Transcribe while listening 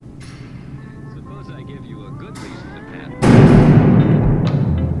Suppose I give you a good reason to pat.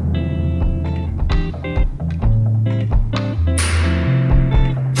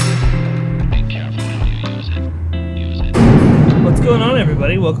 Be careful how you use it. What's going on,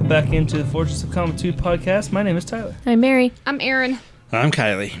 everybody? Welcome back into the Fortress of Comic 2 podcast. My name is Tyler. I'm Mary. I'm Aaron. I'm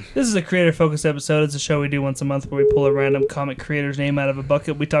Kylie. This is a creator-focused episode. It's a show we do once a month where we pull a random comic creator's name out of a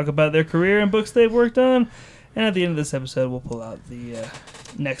bucket. We talk about their career and books they've worked on. And at the end of this episode, we'll pull out the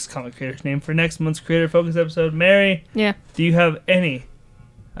next comic creator's name for next month's creator-focused episode. Mary, Yeah. do you have any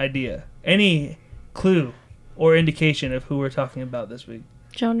idea, any clue or indication of who we're talking about this week?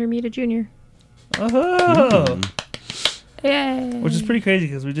 John Romita Jr. Oh! Yay. Which is pretty crazy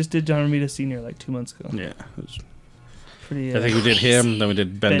because we just did John Romita Sr. like 2 months ago. Yeah. It was, Pretty, I think we did him, then we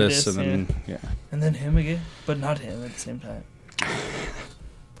did Bendis, Bendis, and then, yeah. And then him again, but not him at the same time.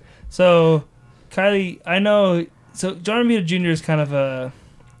 So, Kylie, I know. So, John Romita Jr. is kind of a.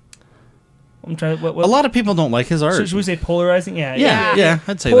 I'm trying. What, A lot of people don't like his art. should we say polarizing? Yeah, Yeah,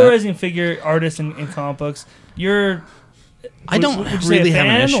 I'd say polarizing figure artist in comic books. You're. I don't would you say really a have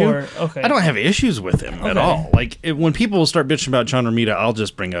an fan, issue. or- okay. I don't have issues with him at Okay. all. Like, when people start bitching about John Romita, I'll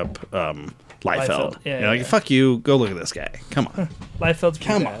just bring up Liefeld. Yeah, You know, like, yeah. fuck you, go look at this guy. Come on. Liefeld's pretty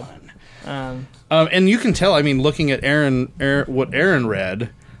Come bad. on. And you can tell, I mean, looking at Aaron what Aaron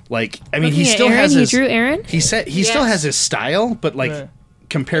read, like, I mean, he Looking at still Aaron, has he his... drew Aaron? He said he still has his style, but like Right.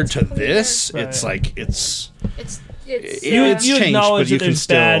 compared to this, Right. it's like it's It's You it's changed, acknowledge but you that can there's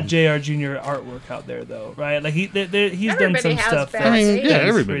still. bad J.R. Jr. artwork out there, though, right? Like he's done Everybody some has stuff. bad that- I mean, It's yeah, pretty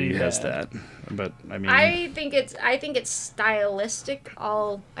everybody has bad. that, but I mean, I think it's stylistic.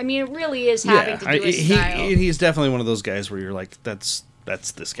 I mean, it really is having to do with style. he's definitely one of those guys where you're like, that's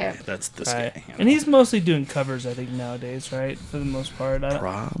this guy, Yeah. that's this Right. guy, you know? And he's mostly doing covers, I think, nowadays, right? For the most part.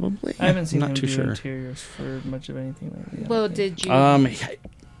 probably. I haven't seen not him too do sure. interiors for much of anything lately. I don't Well, think. did you?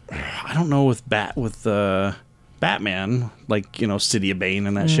 I don't know with Batman, like, you know, City of Bane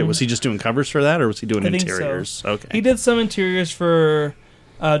and that shit. Was he just doing covers for that, or was he doing I think so. interiors? Okay. He did some interiors for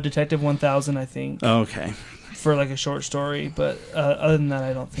Detective 1000, I think, Okay. for like a short story. But other than that,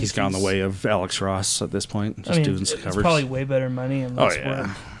 I don't think He's gone the way of Alex Ross at this point, just I mean, doing some it's covers. probably way better money and Oh, less yeah. work.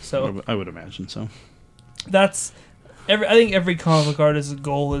 So I would imagine so. that's I think every comic book artist's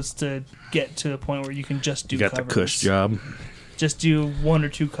goal is to get to a point where you can just do You got covers. the cush job. Just do 1 or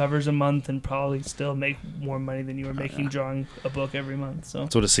 2 covers a month and probably still make more money than you were making drawing a book every month. So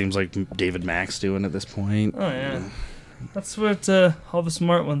That's what it seems like David Mack's doing at this point. oh yeah, that's what all the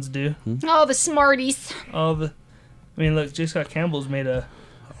smart ones do. oh, the Smarties. All the, I mean, look, J. Scott Campbell's made a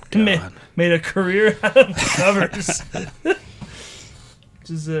God. made a career out of covers, which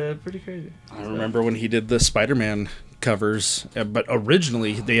is pretty crazy. I remember when he did the Spider-Man covers, but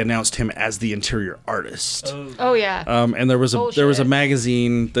originally they announced him as the interior artist. Oh yeah. And there was a Bullshit.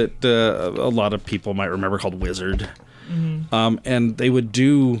 magazine that a lot of people might remember called Wizard. And they would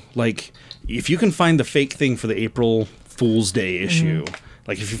do, like, if you can find the fake thing for the April Fool's Day issue,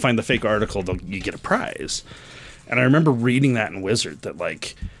 like if you find the fake article, you get a prize. And I remember reading that in Wizard that,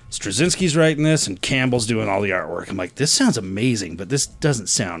 like, Straczynski's writing this and Campbell's doing all the artwork. I'm like, this sounds amazing, but this doesn't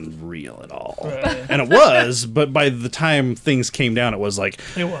sound real at all. Right. And it was, but by the time things came down, it was like,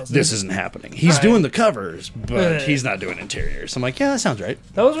 It wasn't. this isn't happening. He's Right. doing the covers, but Right. he's not doing interiors. I'm like, yeah, that sounds right.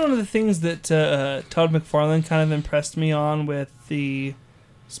 That was one of the things that Todd McFarlane kind of impressed me on with the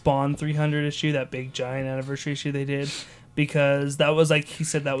Spawn 300 issue, that big giant anniversary issue they did, because that was, like he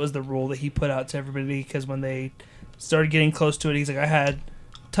said, that was the rule that he put out to everybody, because when they started getting close to it, he's like, I had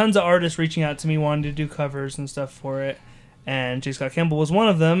tons of artists reaching out to me wanting to do covers and stuff for it, and J. Scott Campbell was one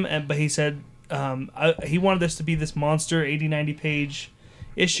of them, but he said he wanted this to be this monster 80-90 page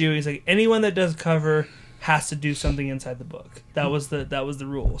issue. He's like, anyone that does cover has to do something inside the book. That was the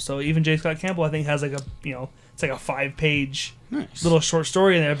rule. So even J. Scott Campbell, I think, has like a, you know, it's like a 5-page Nice. little short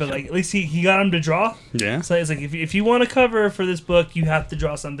story in there, but like at least he got him to draw. Yeah. So it's like, if you want to cover for this book, you have to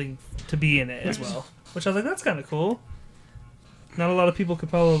draw something to be in it as well. Which I was like, that's kind of cool. Not a lot of people could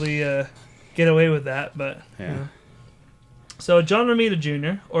probably get away with that, but Yeah. you know. So John Romita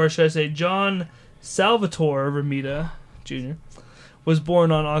Jr., or should I say John Salvatore Romita Jr., was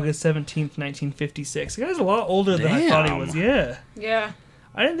born on August 17th, 1956. The guy's a lot older than I thought he Damn. was. Yeah. Yeah.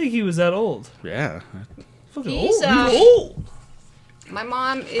 I didn't think he was that old. Yeah. Fucking He's, old. He's old. My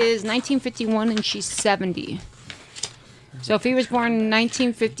mom is 1951 and she's 70. So if he was born in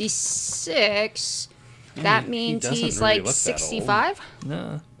 1956, that means doesn't he's really like look that 65.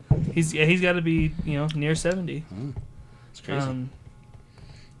 No. He's got to be, you know, near 70. It's crazy.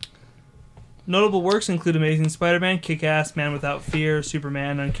 Notable works include Amazing Spider-Man, Kick-Ass, Man Without Fear,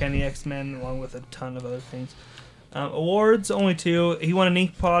 Superman, Uncanny X-Men, along with a ton of other things. Awards, only 2. He won an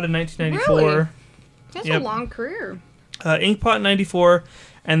Ink Pod in 1994. Really? That's Yep. a long career. Inkpot in 94,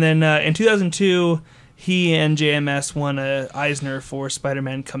 and then in 2002, he and JMS won a Eisner for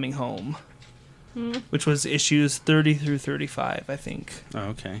Spider-Man Coming Home, which was issues 30 through 35, I think, Oh,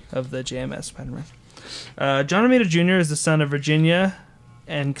 okay. of the JMS Spider-Man. John Romita Jr. is the son of Virginia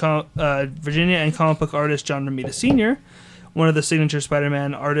and comic book artist John Romita Sr., one of the signature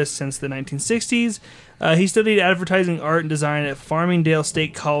Spider-Man artists since the 1960s. He studied advertising art and design at Farmingdale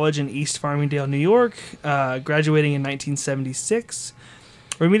State College in East Farmingdale, New York, graduating in 1976.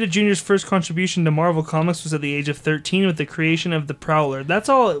 Romita Jr.'s first contribution to Marvel Comics was at the age of 13 with the creation of the Prowler. That's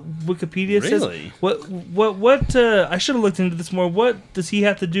all Wikipedia says. Really? What? I should have looked into this more. What does he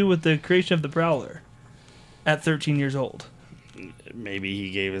have to do with the creation of the Prowler at 13 years old? Maybe he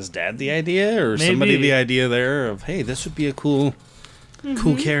gave his dad the idea, or Maybe. somebody the idea there of, hey, this would be a cool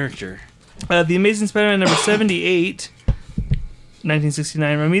character. The Amazing Spider-Man number 78,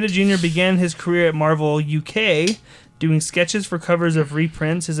 1969. Romita Jr. began his career at Marvel UK, doing sketches for covers of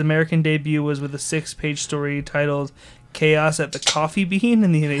reprints. His American debut was with a 6-page story titled Chaos at the Coffee Bean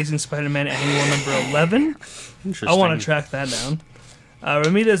in the Amazing Spider-Man Annual number 11. Interesting. I want to track that down.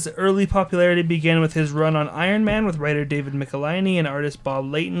 Romita's early popularity began with his run on Iron Man with writer David Michelinie and artist Bob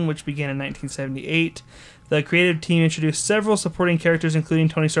Layton, which began in 1978. The creative team introduced several supporting characters, including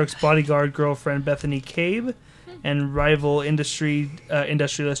Tony Stark's bodyguard girlfriend Bethany Cabe and rival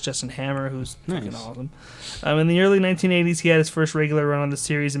industrialist Justin Hammer, who's fucking Nice. awesome. In the early 1980s, he had his first regular run on the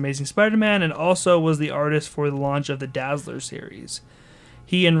series Amazing Spider-Man and also was the artist for the launch of the Dazzler series.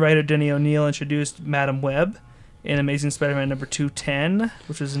 He and writer Denny O'Neil introduced Madam Web in Amazing Spider-Man number 210,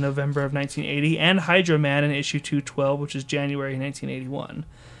 which was in November of 1980, and Hydro Man in issue 212, which is January 1981.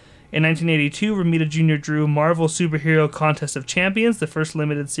 In 1982, Romita Jr. drew Marvel Superhero Contest of Champions, the first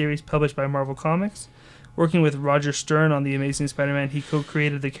limited series published by Marvel Comics. Working with Roger Stern on The Amazing Spider-Man, he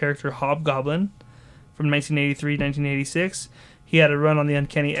co-created the character Hobgoblin from 1983 to 1986. He had a run on the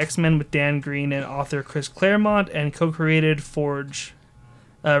Uncanny X-Men with Dan Green and author Chris Claremont, and co-created Forge.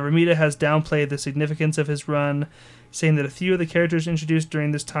 Romita has downplayed the significance of his run, saying that a few of the characters introduced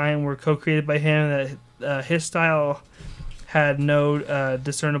during this time were co-created by him, and that his style had no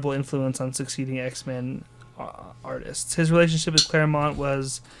discernible influence on succeeding X-Men artists. His relationship with Claremont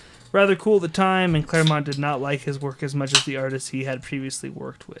was rather cool at the time, and Claremont did not like his work as much as the artists he had previously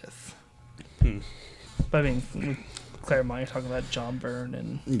worked with. I mean, Claremont, you're talking about John Byrne,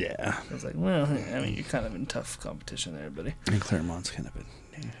 and Yeah. I was like, well, I mean, you're kind of in tough competition there, buddy. And Claremont's kind of a...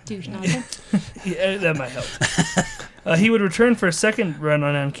 Douche nozzle. Yeah, that might help. He would return for a second run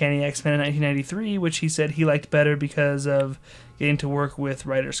on Uncanny X-Men in 1993, which he said he liked better because of getting to work with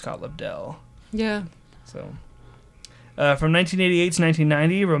writer Scott Lobdell. Yeah. So, from 1988 to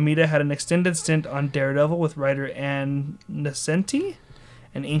 1990, Romita had an extended stint on Daredevil with writer Ann Nocenti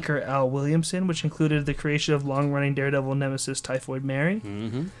and inker Al Williamson, which included the creation of long-running Daredevil nemesis Typhoid Mary.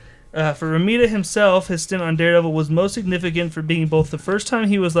 Mm-hmm. For Romita himself, his stint on Daredevil was most significant for being both the first time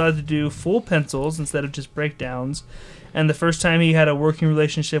he was allowed to do full pencils instead of just breakdowns, and the first time he had a working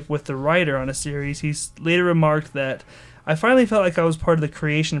relationship with the writer on a series. He later remarked that, "I finally felt like I was part of the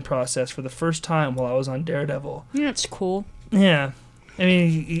creation process for the first time while I was on Daredevil." That's cool. Yeah. I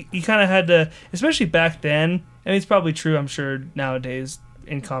mean, you kind of had to, especially back then, I mean, it's probably true, I'm sure, nowadays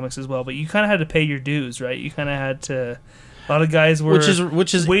in comics as well, but you kind of had to pay your dues, right? You kind of had to... A lot of guys were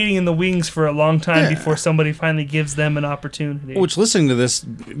Which is waiting in the wings for a long time Yeah. before somebody finally gives them an opportunity. Which, listening to this,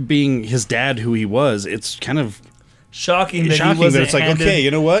 being his dad who he was, it's kind of shocking that shocking he wasn't that it's like, handed, okay, you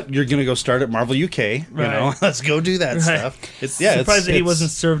know what? You're going to go start at Marvel UK. You Right. know, let's go do that Right. stuff. It's surprised that he it's-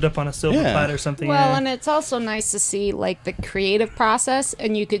 wasn't served up on a silver Yeah. platter or something. Well, yeah. and it's also nice to see like the creative process,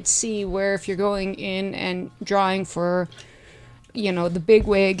 and you could see where if you're going in and drawing for, you know, the big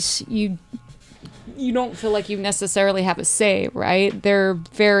wigs, you don't feel like you necessarily have a say, right? They're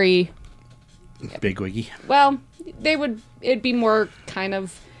very Big wiggy. well. It'd be more kind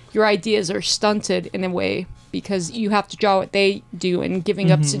of your ideas are stunted in a way because you have to draw what they do, and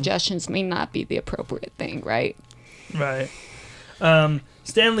giving up suggestions may not be the appropriate thing, right? Right.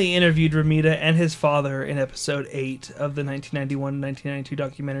 Stan Lee interviewed Romita and his father in episode 8 of the 1991-1992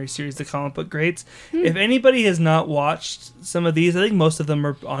 documentary series, The Comic Book Greats. If anybody has not watched some of these, I think most of them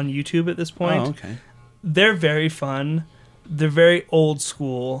are on YouTube at this point. Oh, okay. They're very fun. They're very old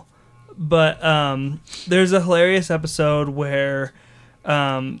school. But there's a hilarious episode where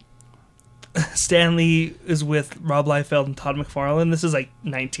Stan Lee is with Rob Liefeld and Todd McFarlane. This is like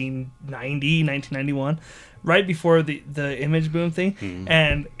 1990, 1991, right before the image boom thing.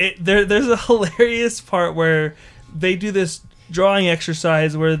 And there's a hilarious part where they do this drawing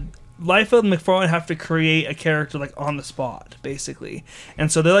exercise where Liefeld and McFarlane have to create a character like on the spot, basically,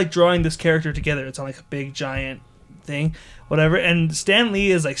 and so they're like drawing this character together. It's on like a big giant thing, whatever. And Stan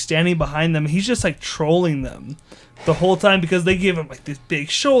Lee is like standing behind them. He's just like trolling them the whole time because they give him like these big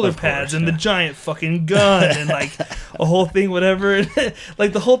shoulder pads and the giant fucking gun and like a whole thing, whatever. And,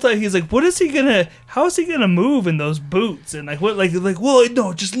 like the whole time he's like, how is he gonna move in those boots? And like what, like well,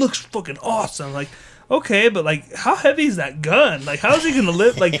 no, it just looks fucking awesome. Like, okay, but like how heavy is that gun? Like how is he gonna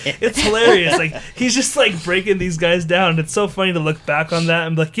lift? Like it's hilarious. Like he's just like breaking these guys down. It's so funny to look back on that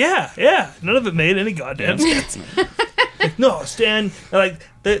and be like, yeah, none of it made any goddamn sense. Like, no, Stan, like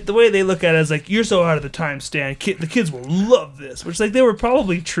the way they look at it is like, you're so out of the time, Stan. The kids will love this, which like they were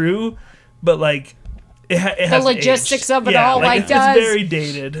probably true, but like it has logistics aged. of it all, like, it's does. very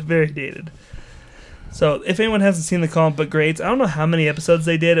dated. So if anyone hasn't seen the comic book grades, I don't know how many episodes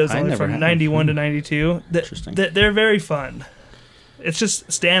they did. It was I only never from have. 91 to 92. Interesting. They're very fun. It's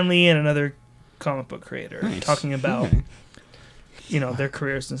just Stan Lee and another comic book creator Nice. talking about Okay. their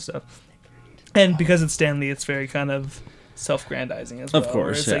careers and stuff. And because it's Stan Lee, it's very kind of self-grandizing as well. Of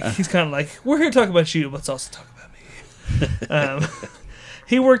course, where it's yeah. like, he's kind of like, we're here to talk about you, let's also talk about me.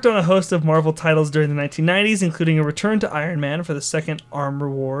 He worked on a host of Marvel titles during the 1990s, including a return to Iron Man for the second Armor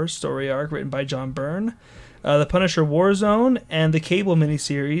Wars story arc written by John Byrne, the Punisher Warzone, and the Cable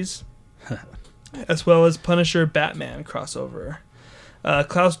miniseries, as well as Punisher Batman crossover.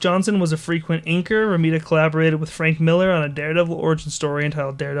 Klaus Johnson was a frequent inker. Romita collaborated with Frank Miller on a Daredevil origin story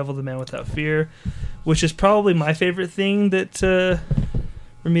entitled Daredevil the Man Without Fear, which is probably my favorite thing that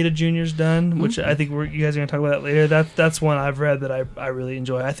Romita Jr.'s done, which I think you guys are going to talk about that later. That's one I've read that I really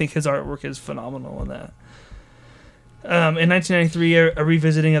enjoy. I think his artwork is phenomenal in that. In 1993, a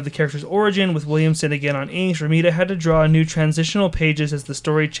revisiting of the character's origin with Williamson again on inks, Romita had to draw new transitional pages as the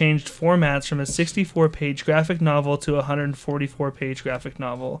story changed formats from a 64-page graphic novel to a 144-page graphic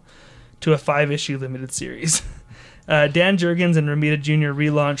novel to a 5-issue limited series. Dan Jurgens and Romita Jr.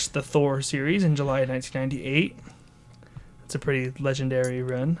 relaunched the Thor series in July 1998. It's a pretty legendary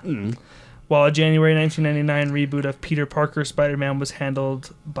run. While a January 1999 reboot of Peter Parker Spider-Man was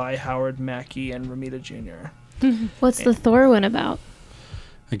handled by Howard Mackie and Romita Jr. What's the Thor one about?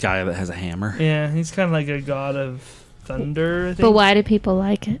 A guy that has a hammer. Yeah, he's kind of like a god of thunder, I think. But why do people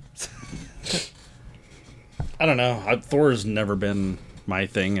like it? I don't know. Thor's never been my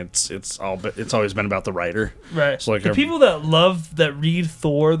thing. It's always been about the writer. Right. So like the people that read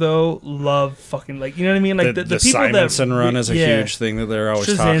Thor, though, love fucking, like, you know what I mean? Like the the people Simonson that run is a huge thing that they're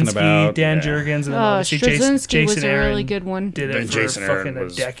always talking about. Dan Yeah. Jurgens, and then Oh, obviously Jason Straczynski was a Aaron really good one. did it And for Jason fucking Aaron a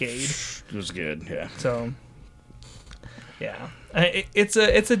was- decade. It was good, yeah. So, yeah, it's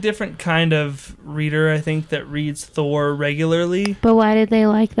a different kind of reader, I think, that reads Thor regularly. But why did they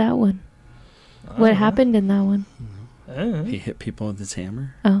like that one? What happened in that one? He hit people with his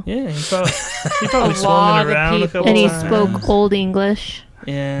hammer. Oh. Yeah, he probably A swung lot it of around a people. couple And he times. spoke Old English.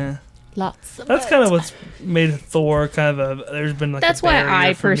 Yeah, Lots of that's kind of what's made Thor kind of a. There's been like That's a why barrier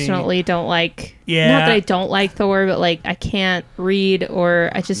I for me. personally don't like. Yeah. Not that I don't like Thor, but like I can't read or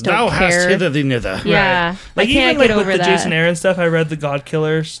I just don't Thou hast care. hither the nither. Yeah, Like I can't even like get with over the that. Jason Aaron stuff, I read the God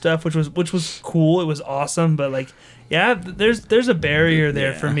Killer stuff, which was cool. It was awesome, but like, yeah, there's a barrier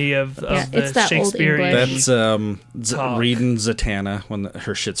there Yeah. for me of Yeah, the it's that old Shakespearean. English. That's Talk. reading Zatanna when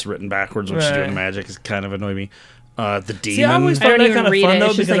her shit's written backwards when she's Right. doing the magic is kind of annoying me. The demon, See, I always I found don't that even kind of read fun it. though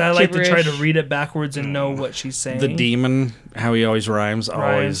It's just, because like, I like to try to gibberish. read it backwards and know what she's saying. the demon, how he always rhymes,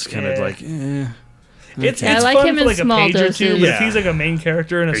 always kind of yeah. like, It's I like fun him for in like a small page or two, doses. but if Yeah. he's like a main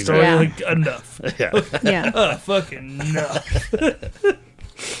character in a story, Yeah. like enough. yeah. Yeah. Fucking no.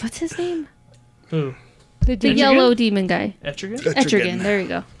 What's his name? Who? The Etrigan? yellow demon guy. Etrigan? Etrigan. There you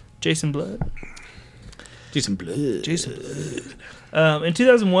go. Jason Blood. Jason Blood. Jason Blood. In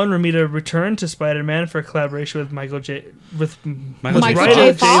 2001, Romita returned to Spider-Man for a collaboration with Michael writer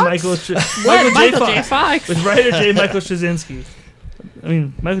J. Fox? Michael J. Fox. With writer J. Michael Straczynski. I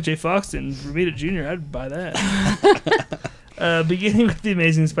mean, Michael J. Fox and Romita Jr., I'd buy that. Beginning with The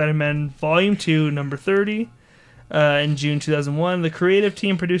Amazing Spider-Man Volume 2, number 30, in June 2001, the creative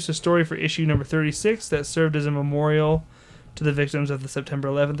team produced a story for issue number 36 that served as a memorial to the victims of the September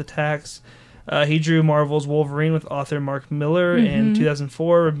 11th attacks. He drew Marvel's Wolverine with author Mark Miller. In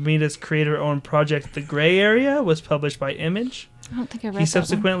 2004, Romita's creator-owned project The Gray Area was published by Image. I don't think I read He that one.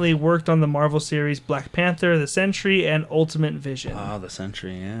 subsequently worked on the Marvel series Black Panther, The Sentry, and Ultimate Vision. Oh, the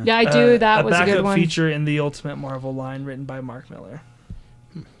Sentry, yeah. Yeah, I do. That a was a backup good one. feature in the Ultimate Marvel line written by Mark Miller.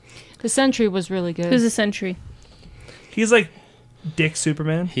 The Sentry was really good. Who's a sentry? He's like Dick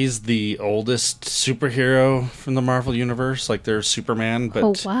Superman. He's the oldest superhero from the Marvel universe. Like, there's Superman, but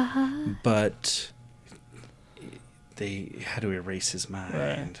Oh, wow. but they had to erase his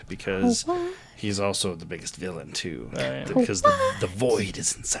mind because he's also the biggest villain too. Right. Because the void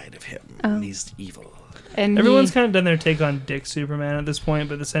is inside of him, and he's evil. And Everyone's kind of done their take on Dick Superman at this point,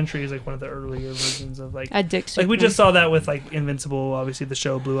 but the Sentry is like one of the earlier versions of like a Dick like Superman. we just saw that with like Invincible. Obviously, the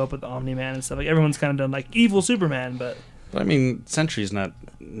show blew up with Omni-Man and stuff. Like everyone's kind of done like evil Superman, but But I mean, Sentry's not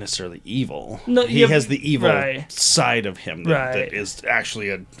necessarily evil. No, he yeah, has the evil right. side of him that, Right. that is actually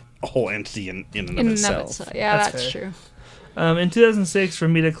a whole entity in and of in and of itself. itself. Yeah, That's that's fair. true. In 2006,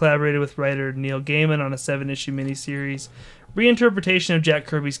 Romita collaborated with writer Neil Gaiman on a 7-issue miniseries reinterpretation of Jack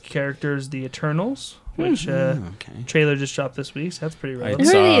Kirby's characters, The Eternals, which Okay. trailer just dropped this week. So that's pretty I relevant. Who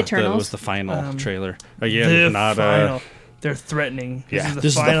are saw the that it Eternals? was the final Um, trailer. The Again, not final. They're threatening. yeah. This This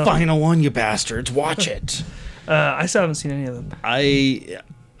is the final. one, you bastards. Watch it. I still haven't seen any of them.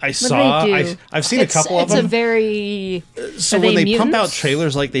 I saw. do they do? I've seen a couple of It's them. a very So Are when they they pump out mutants?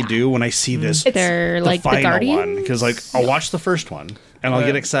 trailers like they do, when I see this, They're the like the final Guardians. one, because like I'll watch the first one and I'll Right.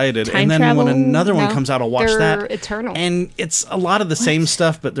 get excited, Time and then travel? when another one No, comes out, I'll watch they're that. Eternal. And it's a lot of the same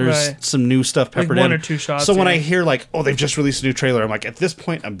stuff, but there's Right. some new stuff Like peppered one in. or two shots, So when yeah. I hear like, oh, they've just released a new trailer, I'm like, at this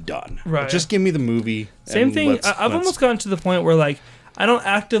point, I'm done. Right. Just give me the movie. Same and thing. I've almost gotten to the point where like I don't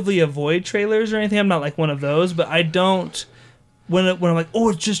actively avoid trailers or anything. I'm not like one of those, but I don't. When I'm like, oh,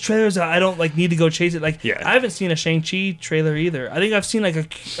 it's just trailers, I don't like need to go chase it. Like, Yeah. I haven't seen a Shang-Chi trailer either. I think I've seen like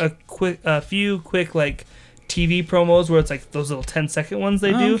a few quick like TV promos where it's like those little 10-second ones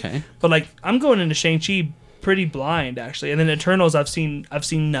they do. Okay. But like I'm going into Shang-Chi pretty blind actually, and then Eternals I've seen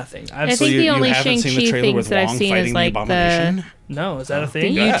nothing. I So think the only haven't seen the Shang-Chi trailer things with that I've Wong seen fighting is the like the Abomination? no, is that a the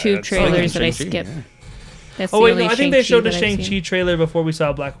thing? Yeah, YouTube it's trailers like that I Shang-Chi, skip. yeah. That's Oh the wait, only no, I think they showed a that I've Shang-Chi seen. trailer before we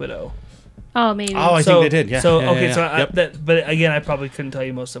saw Black Widow. Oh, maybe. Oh, I think they did. Yeah. So yeah, okay, yeah, so yeah. Yep. but again, I probably couldn't tell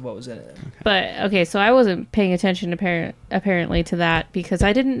you most of what was in it. But okay, so I wasn't paying attention apparently to that because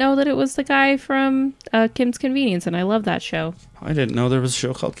I didn't know that it was the guy from Kim's Convenience, and I love that show. I didn't know there was a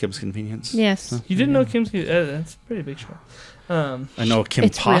show called Kim's Convenience. Yes, You didn't know Kim's? That's a pretty big show. I know Kim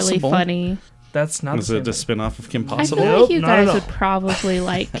it's Possible. really funny. That's not Was the it a same. spin-off of Kim I feel Possible? Nope, like you not at guys all. would probably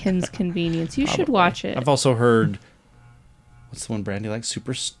like Kim's Convenience. You should watch it. I've also heard. What's the one Brandy likes?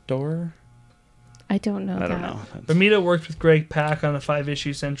 Superstore? I don't know. I don't know. Romita worked with Greg Pak on the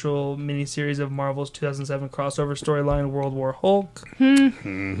 5-issue central miniseries of Marvel's 2007 crossover storyline World War Hulk.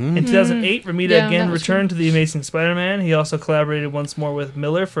 Mm-hmm. In 2008, Romita Yeah, again that was returned to The Amazing Spider-Man. He also collaborated once more with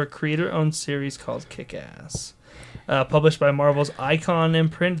Miller for a creator-owned series called Kick-Ass. Published by Marvel's Icon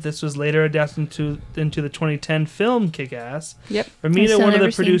imprint, this was later adapted into the 2010 film Kick-Ass. Yep. Romita, I've still one of the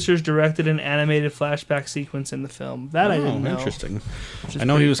never seen. producers, directed an animated flashback sequence in the film. That I didn't know. Interesting. which is I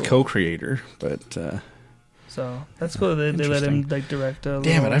know he pretty was cool. co-creator, but So that's cool. They let him Interesting. like direct a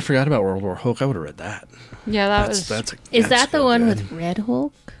damn it, little- I forgot about World War Hulk. I would have read that. Yeah, Is That's that the so one good. with Red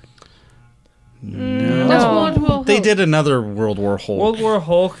Hulk? No. That's World War Hulk. They did another World War Hulk. World War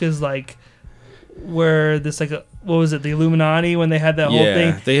Hulk is like where this like what was it, the Illuminati, when they had that whole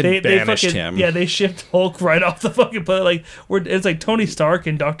Yeah, thing? they had banished fucking, him. Yeah, they shipped Hulk right off the fucking planet. Like it's like Tony Stark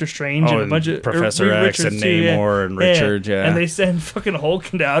and Doctor Strange and a and bunch of Professor Reed X and Richards too, yeah. Namor and Richard, yeah. And they send fucking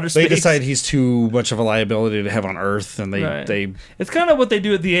Hulk into outer They space. decide he's too much of a liability to have on Earth, and Right. they It's kind of what they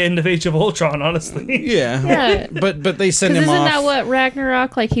do at the end of Age of Ultron, honestly. yeah. Yeah. But they send Because him isn't off. that what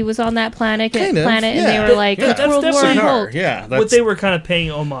Ragnarok? Like he was on that planet, Kind of, and they yeah. were like, Yeah, it's that's World War definitely Hulk. Yeah, What that's they were kind of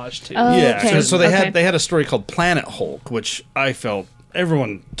paying homage to. Oh, yeah. okay. So they Okay. had a story called Planet Hulk, which I felt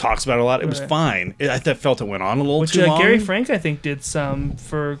everyone talks about a lot. It was Right. fine. I felt it went on a little Which too long. Gary Frank, I think, did some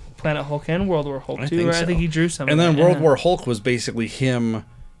for Planet Hulk and World War Hulk I too. think Right? I so. think he drew some. And of then that, World yeah. War Hulk was basically him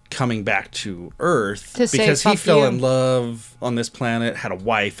coming back to Earth To say, because he "Fuck fell you." in love on this planet, had a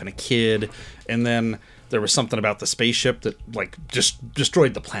wife and a kid, and then there was something about the spaceship that like just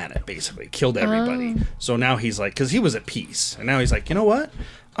destroyed the planet, basically killed everybody. Oh. So now he's like, because he was at peace, and now he's like, you know what?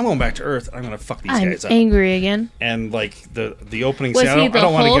 I'm going back to Earth. I'm going to fuck these I'm guys up. angry again. And like the opening Was scene, he I the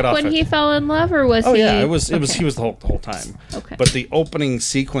don't want to Hulk get off when it. he fell in love, or was Oh he? yeah, it was Okay. he was the Hulk the whole time. Okay. But the opening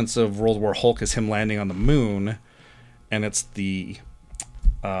sequence of World War Hulk is him landing on the moon, and it's the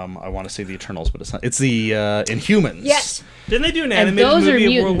I want to say the Eternals, but it's not. It's the Inhumans. Yes. Didn't they do an And animated those are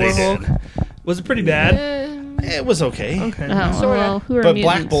movie of World War mutants. Hulk? They Was it pretty bad? It was okay. Okay. Oh, Sorta. well, who are But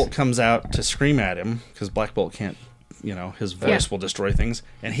mutants? Black Bolt comes out to scream at him because Black Bolt can't, his voice will destroy things,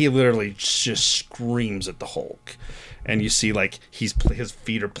 and he literally just screams at the Hulk, and you see like his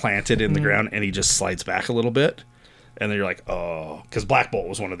feet are planted in the ground, and he just slides back a little bit, and then you're like, oh, because Black Bolt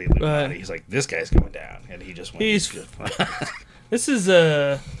was one of the Illuminati. Right. He's like, this guy's going down, and he just went. This is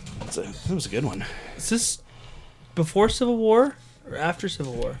it was a good one. is this before Civil War or after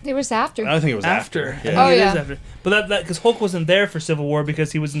Civil War? It was after. I think it was After. after. I think Yeah. Oh, it is yeah. after. But that because Hulk wasn't there for Civil War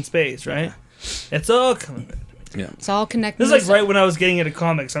because he was in space, right? It's all coming back to me. Yeah. It's all connected. This is like right when I was getting into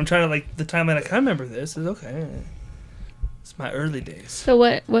comics. I'm trying to like the timeline. Like, I remember this. It's okay. It's my early days. So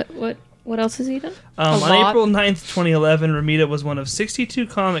what else has he done? On lot. April 9th, 2011, Romita was one of 62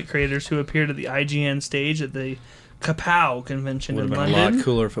 comic creators who appeared at the IGN stage at the Kapow convention Would in have been a London. lot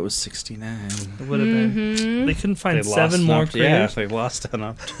cooler if it was 69. It would have been. They couldn't find They lost 7 an more yeah, creators. they lost an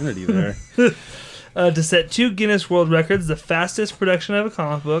opportunity there. To set 2 Guinness World Records, the fastest production of a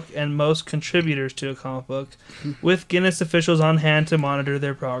comic book and most contributors to a comic book, with Guinness officials on hand to monitor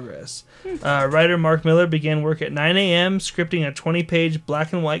their progress. Writer Mark Miller began work at 9 a.m., scripting a 20-page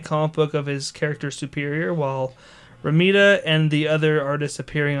black and white comic book of his character Superior, while Romita and the other artists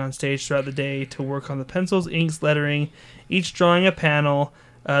appearing on stage throughout the day to work on the pencils, inks, lettering, each drawing a panel.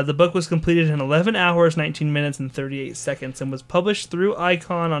 The book was completed in 11 hours, 19 minutes, and 38 seconds and was published through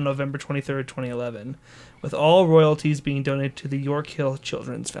Icon on November 23rd, 2011, with all royalties being donated to the York Hill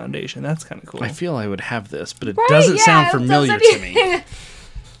Children's Foundation. That's kind of cool. I feel I would have this, but it Right, doesn't yeah, sound it familiar doesn't to me. even-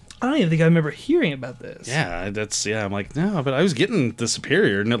 I don't even think I remember hearing about this. Yeah, I'm like, no, but I was getting the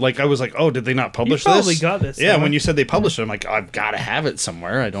Superior, and I was like, oh, did they not publish You probably this? got this Yeah, somewhere. when you said they published it, I'm like, I've got to have it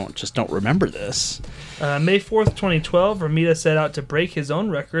somewhere. I don't remember this. May 4th, 2012, Romita set out to break his own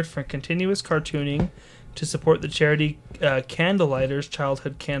record for continuous cartooning to support the charity Candlelighters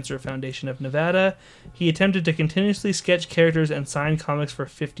Childhood Cancer Foundation of Nevada. He attempted to continuously sketch characters and sign comics for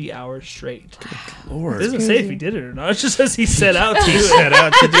 50 hours straight. Lord, It doesn't say if he did it or not. It just says he set out to do he it. set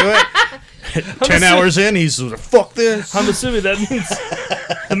out to do it. 10 hours in, he's like, fuck this. I'm assuming that means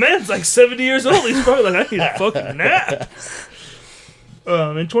the man's like 70 years old. He's probably like, I need a fucking nap.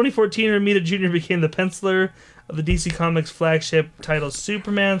 In 2014, Romita Jr. became the penciler of the DC Comics flagship title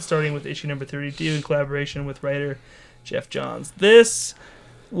Superman, starting with issue number 32 in collaboration with writer Jeff Johns. This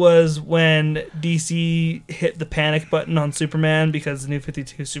was when DC hit the panic button on Superman because the New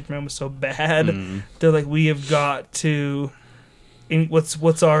 52 Superman was so bad. They're like, we have got to...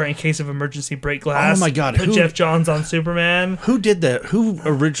 what's our in case of emergency break glass? Oh my God, Put who- Jeff Johns on Superman. Who did that? Who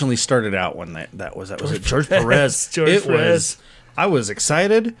originally started out when that was? Was it George Perez. Perez? George it Perez. was. I was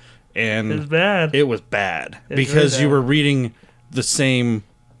excited, It was and bad. it was bad It's because really you bad. were reading the same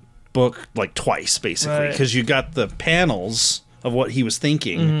book like twice, basically. Right. Because you got the panels of what he was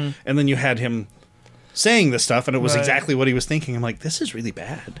thinking, Mm-hmm. and then you had him saying the stuff, and it was Right. exactly what he was thinking. I'm like, this is really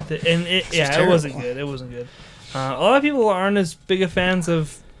bad. And it terrible. wasn't good. It wasn't good. A lot of people aren't as big a fans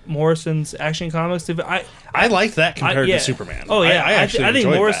of Morrison's Action Comics. I like that compared yeah. to Superman. Oh yeah, I actually I think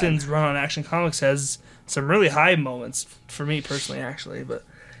enjoyed Morrison's run on Action Comics has some really high moments for me personally, actually. But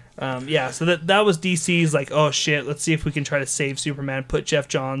yeah, so that was DC's like, oh shit, let's see if we can try to save Superman, put Jeff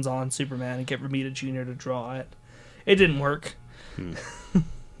Johns on Superman, and get Romita Jr. to draw it. It didn't work.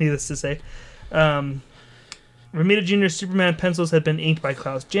 Needless to say. Romita Jr.'s Superman pencils had been inked by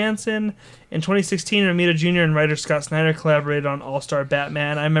Klaus Janson. In 2016, Romita Jr. and writer Scott Snyder collaborated on All-Star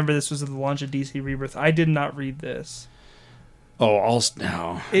Batman. I remember this was at the launch of DC Rebirth. I did not read this. Oh,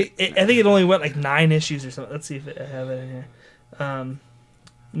 no. I think it only went like 9 issues or something. Let's see if I have it in here.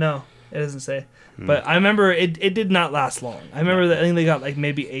 No, it doesn't say. But I remember it did not last long. I remember that I think they got like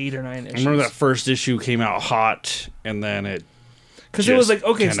maybe 8 or 9 issues. I remember that first issue came out hot, and then it. Because it was just like,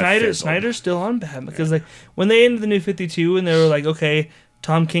 okay, kinda fizzled. Snyder's still on Batman. Because like when they ended the New 52 and they were like, okay,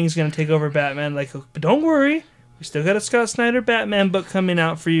 Tom King's gonna take over Batman. Like, but don't worry, we still got a Scott Snyder Batman book coming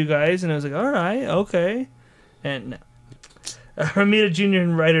out for you guys. And I was like, all right, okay, and no. Romita Jr.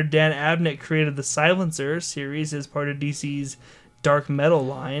 and writer Dan Abnett created the Silencer series as part of DC's Dark Metal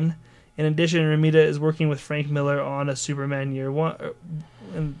line. In addition, Romita is working with Frank Miller on a Superman Year One,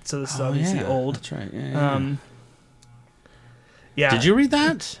 and so this is obviously old. That's right. Yeah. Yeah. Did you read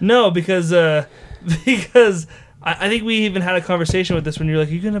that? No, because I think we even had a conversation with this when you're like,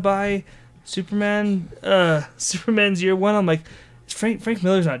 you gonna buy Superman's Year One? I'm like, Frank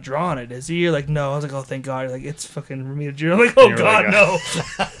Miller's not drawing it, is he? You're like, no. I was like, oh, thank God. You're like, it's fucking Romita Jr. I'm like, oh You're God, like, no.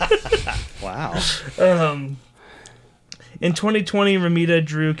 Wow. In 2020, Romita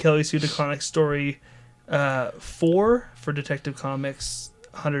drew Kelly Sue DeConnick's story 4 for Detective Comics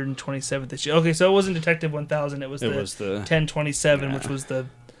 127th issue. Okay, so it wasn't Detective 1000. It was the 1027, which was the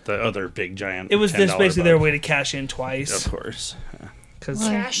other big giant. It was this $10 basically book. their way to cash in twice. Of course. Because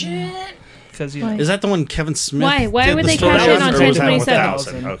Cash it. you Why? know, Is that the one Kevin Smith? Why? Why did would the they story cash in on or was that 1027?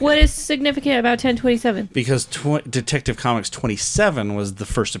 1000? Okay. What is significant about 1027? Because Detective Comics 27 was the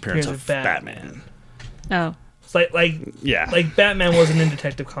first appearance Appearance of of Batman. Oh, it's like Yeah. Batman wasn't in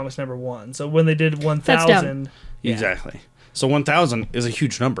Detective Comics #1. So when they did 1000, yeah. Exactly. So 1000 is a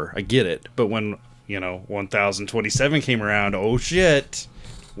huge number. I get it. But when, 1027 came around, oh shit.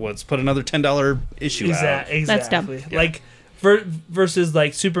 Let's put another $10 issue out. Exactly. That's dumb. Like versus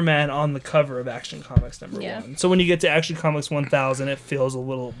like Superman on the cover of Action Comics number Yeah. 1. So when you get to Action Comics 1000, it feels a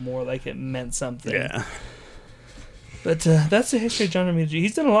little more like it meant something. Yeah. But that's the history of John Romita Jr.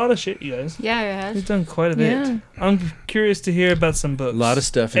 He's done a lot of shit, you guys. Yeah, it has. He's done quite a bit. Yeah. I'm curious to hear about some books. A lot of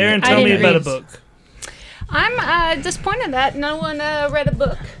stuff. In Aaron, that. tell I me didn't about a read- book. I'm disappointed that no one read a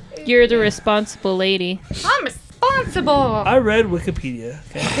book. You're the responsible lady. I'm responsible. I read Wikipedia.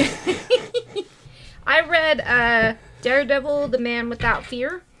 Okay. I read Daredevil, The Man Without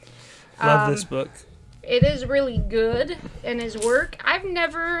Fear. Love this book. It is really good in his work. I've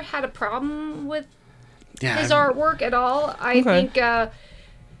never had a problem with Yeah. his artwork at all. I Okay. think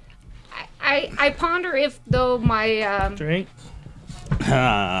I ponder if though my Drink.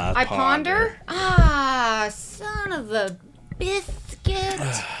 I ponder. Ah, son of a biscuit.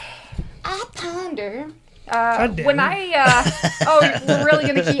 I ponder. God damn When it. oh, we're really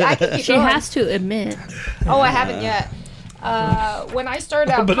gonna keep. I can keep She going. has to admit. Oh, I haven't yet. When I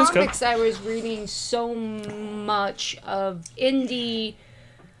started out But it's comics, I was reading so much of indie.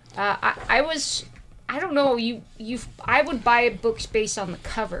 I don't know. I would buy books based on the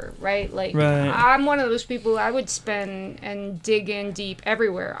cover, right? Like, Right. I'm one of those people. I would spend and dig in deep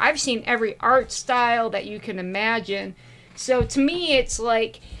everywhere. I've seen every art style that you can imagine. So to me, it's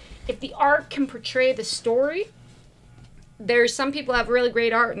like if the art can portray the story. There's some people have really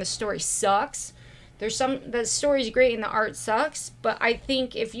great art and the story sucks. There's some the story's great and the art sucks, but I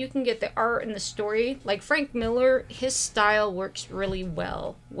think if you can get the art and the story, like Frank Miller, his style works really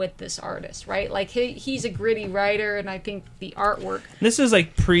well with this artist, right? Like he's a gritty writer, and I think the artwork. This is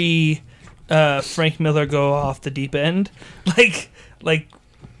like pre Frank Miller go off the deep end. Like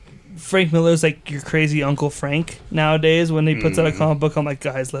Frank Miller's like your crazy Uncle Frank nowadays. When he puts out a comic book, I'm like,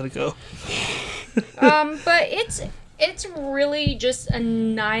 guys, let it go. But it's really just a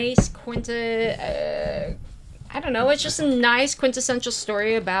nice I don't know, it's just a nice quintessential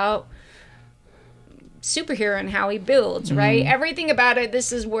story about superhero and how he builds, right? Everything about it,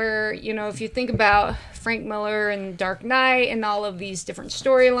 this is where, if you think about Frank Miller and Dark Knight and all of these different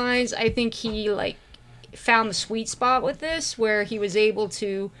storylines, I think he found the sweet spot with this, where he was able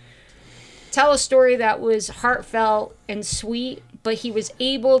to tell a story that was heartfelt and sweet, but he was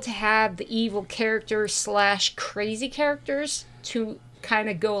able to have the evil characters / crazy characters to kind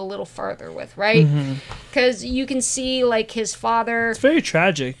of go a little farther with, right? Because you can see his father. It's very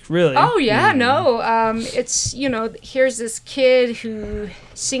tragic, really. Oh yeah, no. It's here's this kid who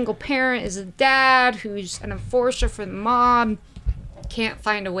single parent is a dad who's an enforcer for the mob, can't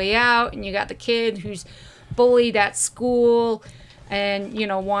find a way out, and you got the kid who's bullied at school and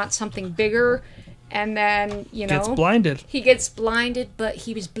wants something bigger. And then, Gets blinded. he gets blinded, but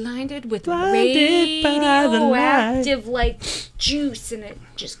he was blinded with Blinded by the radioactive, juice, and it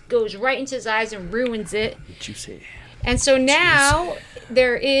just goes right into his eyes and ruins it. Juicy. And so now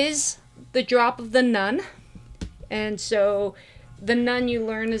there is the drop of the nun. And so the nun you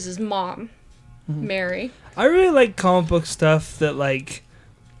learn is his mom, Mary. I really like comic book stuff that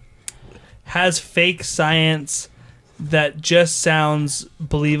has fake science that just sounds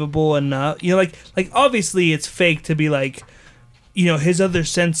believable enough. Like obviously it's fake to be his other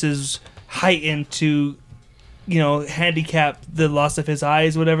senses heightened to handicap the loss of his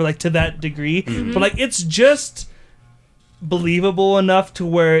eyes, whatever, to that degree. But it's just believable enough to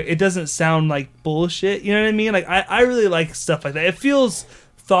where it doesn't sound like bullshit. You know what I mean? I really like stuff like that. It feels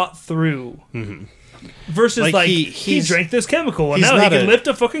thought through. Versus he drank this chemical and he's now he not can lift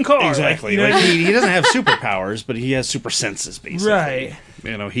a fucking car. Exactly. You know what I mean? He doesn't have superpowers, but he has super senses, basically. Right.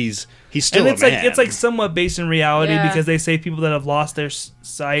 He's still And it's a man. it's somewhat based in reality Yeah. because they say people that have lost their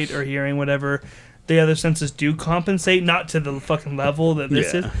sight or hearing, whatever, the other senses do compensate, not to the fucking level that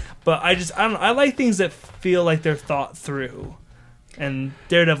this is. Yeah. But I don't know. I like things that feel like they're thought through, and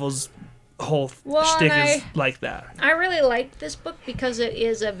Daredevil's whole Well, shtick and is like that. I really like this book because it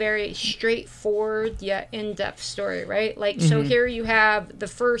is a very straightforward yet in-depth story, right? So here you have the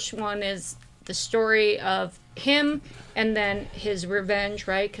first one is the story of him and then his revenge,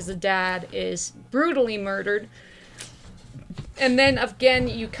 right? Because the dad is brutally murdered. And then again,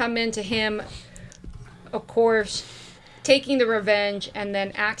 you come into him, of course, taking the revenge and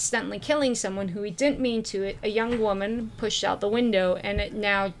then accidentally killing someone who he didn't mean to. A young woman pushed out the window, and it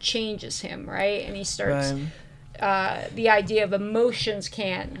now changes him, right? And he starts the idea of emotions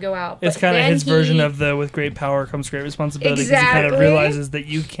can't go out. It's But kind of then his version of the with great power comes great responsibility. Because he kind of Exactly. realizes that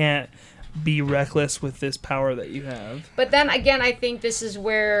you can't be reckless with this power that you have. But then again, I think this is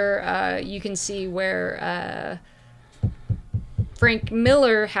where you can see where Frank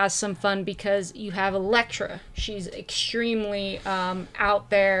Miller has some fun because you have Elektra. She's extremely out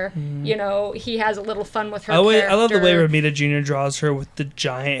there. You know, he has a little fun with her. I love the way character. Ramita Jr. draws her with the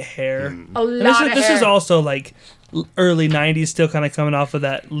giant hair. A And lot of this hair. is also like early 90s, still kind of coming off of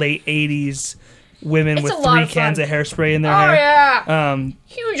that late 80s women It's with a lot 3 of cans fun. of hairspray in their Oh hair. yeah,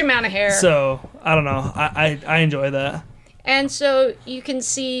 huge amount of hair. So, I don't know. I enjoy that. And so you can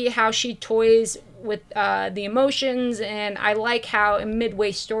see how she toys with the emotions, and I like how in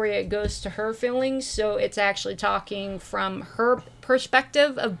midway story it goes to her feelings. So it's actually talking from her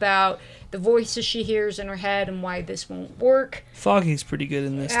perspective about the voices she hears in her head and why this won't work. Foggy's pretty good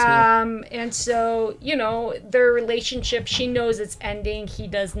in this too. And so, you know, their relationship, she knows it's ending, he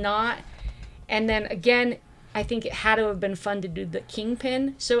does not. And then again, I think it had to have been fun to do the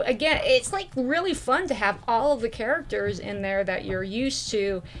Kingpin. So again, it's like really fun to have all of the characters in there that you're used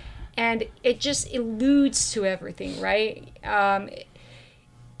to, and it just alludes to everything, right? And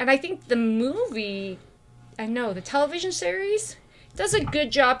I think the movie, the television series does a good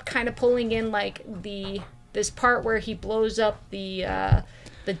job kind of pulling in like this part where he blows up the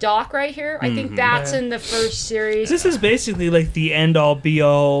dock right here. I think that's Yeah. in the first series. This is basically like the end all be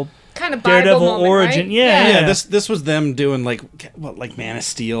all Kind of Bible Daredevil moment, origin. right? Yeah. Yeah, this was them doing like Man of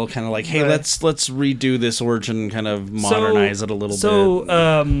Steel, kind of like, hey, Right. let's redo this origin, kind of modernize it a little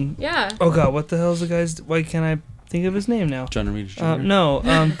bit. Yeah. Oh god, what the hell's the guy's? Why can't I think of his name now? John Romita Jr. No,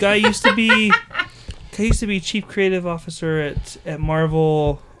 guy used to be chief creative officer at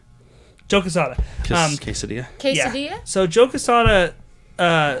Marvel. Joe Quesada. Quesadilla. Quesadilla? So Joe Quesada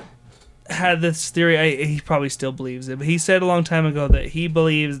had this theory. He probably still believes it, but he said a long time ago that he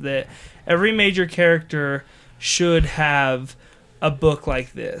believes that every major character should have a book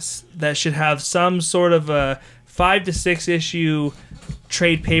like this. That should have some sort of a 5 to 6 issue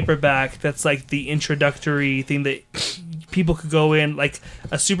trade paperback that's like the introductory thing that people could go in, like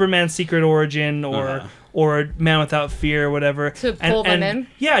a Superman Secret Origin or Man Without Fear or whatever. To pull them in?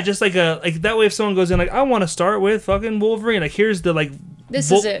 Yeah, just like that way if someone goes in like, I want to start with fucking Wolverine, like here's the like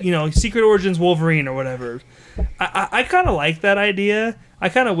This is it. You know, Secret Origins Wolverine or whatever. I kind of like that idea. I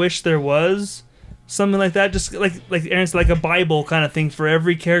kind of wish there was something like that, just like Aaron said, like a Bible kind of thing for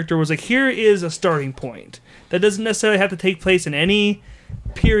every character. Was like, here is a starting point that doesn't necessarily have to take place in any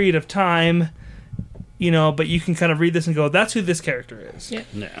period of time, you know, but you can kind of read this and go, that's who this character is. Yeah.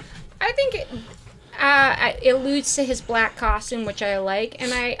 Yeah. I think it alludes to his black costume, which I like,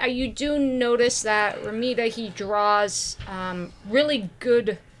 and you do notice that Ramita, he draws really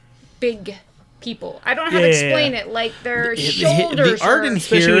good big people. I don't know how to explain it. Like their shoulders. the art are- in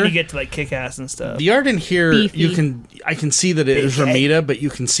Especially here, when you get to like Kick-Ass and stuff. the art in here, Beefy. I can see that it is Big head. Ramita, but you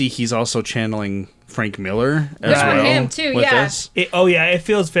can see he's also channeling Frank Miller as Yeah, well. him too, with yeah. this. It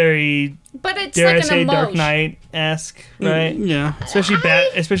feels very, but it's dare I like say, an Dark emoji. Knight-esque, right? Yeah.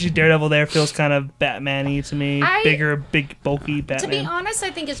 Especially Daredevil there feels kind of Batman-y to me. Bigger, big, bulky To Batman. be honest,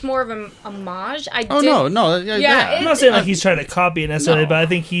 I think it's more of an homage. Oh no. Yeah. I'm not saying like he's trying to copy it necessarily, No. but I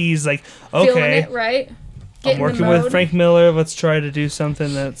think he's like, feeling okay, it, right? I'm Get in the working with mode. Frank Miller. Let's try to do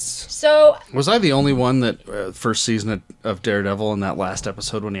something that's So Was I the only one that first season of Daredevil in that last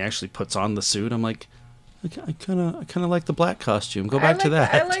episode when he actually puts on the suit? I'm like, I kind of like the black costume. Go back to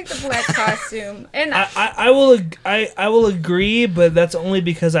that. I like the black costume, and I will agree, but that's only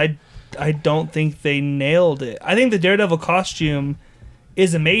because I don't think they nailed it. I think the Daredevil costume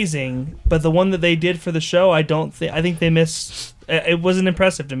is amazing, but the one that they did for the show, I think they missed. It wasn't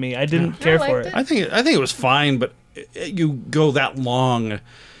impressive to me. I didn't care for liked it. it. I think it was fine, but you go that long.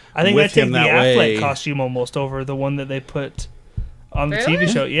 I think with I take him the that Affleck way. costume almost over the one that they put on the Really? TV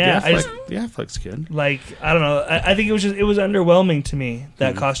show. Yeah, I just Affleck's good. like I don't know. I think it was underwhelming to me.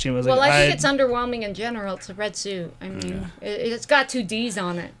 That costume was well, like I think it's underwhelming in general. It's a red suit. I mean, it's got 2 D's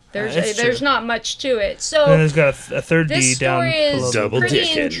on it. That's There's true. not much to it. and then So there's got a third D this down story is below. Double pretty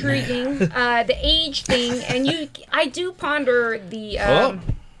dickin'. intriguing. The age thing, and I do ponder the. Oh.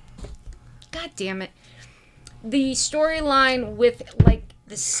 God damn it. The storyline with, like,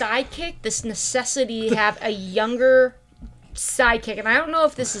 the sidekick, this necessity to have a younger sidekick. And I don't know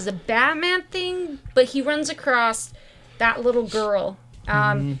if this is a Batman thing, but he runs across that little girl.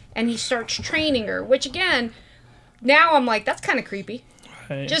 And he starts training her, which, again, now I'm like, that's kind of creepy.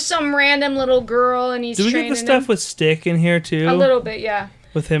 Right. Just some random little girl, and he's Do we training get the stuff him. with Stick in here too? A little bit, yeah.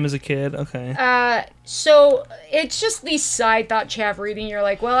 With him as a kid. Okay. So it's just these side thoughts you have reading. You're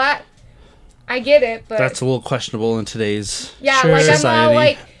like, well, I get it, but That's a little questionable in today's yeah, Sure. like I'm society. all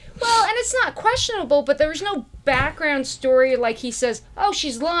like, well, and it's not questionable, but there's no background story. Like he says, oh,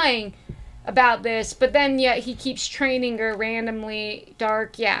 she's lying about this, but then yet he keeps training her randomly.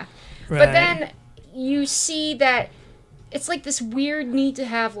 Dark, yeah. Right. But then you see that it's like this weird need to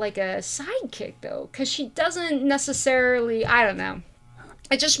have like a sidekick though, because she doesn't necessarily. I don't know.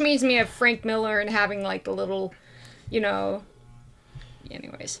 It just reminds me of Frank Miller and having like the little, you know.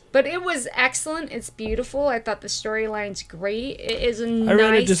 Anyways, but it was excellent. It's beautiful. I thought the storyline's great. It is a nice, I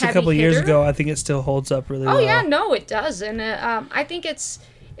read it just a couple years hitter. ago. I think it still holds up really well. Oh yeah, no, it does, and I think it's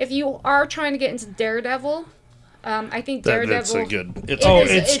if you are trying to get into Daredevil, I think Daredevil. That's a good. It's Oh, a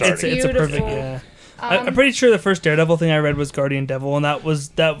good it's start. it's a beautiful. perfect. Yeah. I'm pretty sure the first Daredevil thing I read was Guardian Devil, and that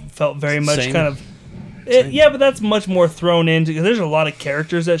felt very much Same. kind of. Yeah, but that's much more thrown into because there's a lot of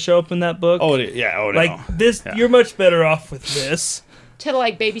characters that show up in that book. Oh, yeah. Oh, no. like this, Yeah. you're much better off with this. To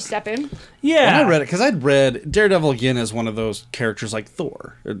like baby step in. Yeah, When I read it, because I'd read Daredevil again as one of those characters like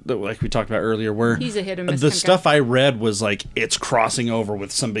Thor, like we talked about earlier, where He's a hit or miss the kind of stuff I read was like it's crossing over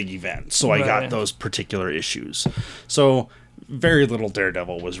with some big event, so I Right. got those particular issues. So very little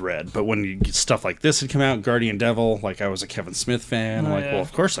Daredevil was read, but when you get stuff like this had come out, Guardian Devil, like I was a Kevin Smith fan, I'm Oh, like, yeah. well,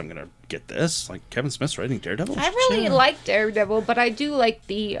 of course I'm gonna get this. Like Kevin Smith's writing Daredevil. I really like Daredevil, but I do like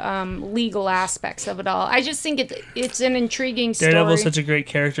the legal aspects of it all. I just think it's an intriguing story. Daredevil's such a great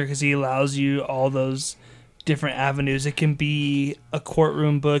character because he allows you all those different avenues. It can be a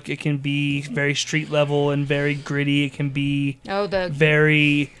courtroom book. It can be very street level and very gritty. It can be the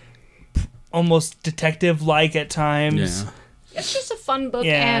very almost detective like at times. Yeah. it's just a fun book,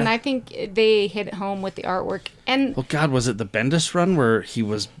 Yeah. and I think they hit it home with the artwork. And Well, God, was it the Bendis run where he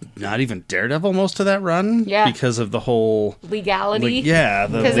was not even Daredevil most of that run? Yeah. Because of the whole, legality. the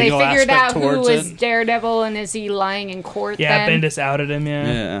Because they legal figured aspect out who towards was it. Daredevil and is he lying in court Yeah, then? Bendis outed him. Yeah.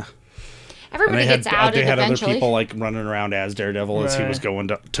 Yeah. And Everybody they gets had, outed they had other eventually. people like running around as Daredevil as he Right. was going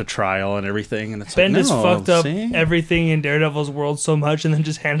to trial and everything. And it's Bendis like, no, fucked up see? everything in Daredevil's world so much and then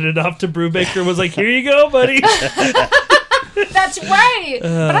just handed it off to Brubaker and was like, here you go, buddy. That's right.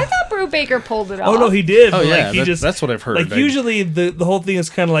 But I thought Brubaker pulled it off. Oh, no, he did. Oh, but, yeah, like, he just, that's what I've heard. like, usually the whole thing is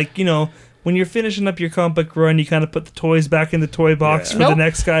kind of like, you know, when you're finishing up your comic book run, you kind of put the toys back in the toy box Yeah. for Nope. the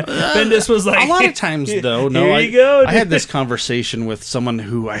next guy. Bendis was like, a lot of times, though, no, here I, you go. I had this conversation with someone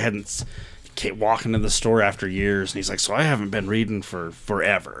who I hadn't walking in the store after years, and he's like, so I haven't been reading for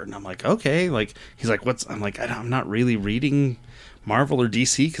forever. And I'm like, okay. Like, he's like, what's, I'm like, I'm not really reading Marvel or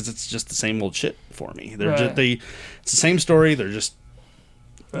DC because it's just the same old shit for me. They're just, Right. it's the same story. They're just,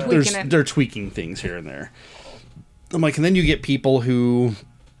 Tweaking it. they're tweaking things here and there. I'm like, and then you get people who,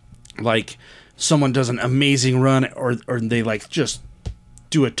 like, someone does an amazing run, or they like just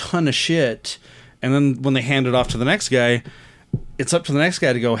do a ton of shit, and then when they hand it off to the next guy, it's up to the next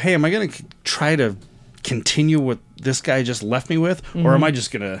guy to go, hey, am I going to try to continue what this guy just left me with, or am I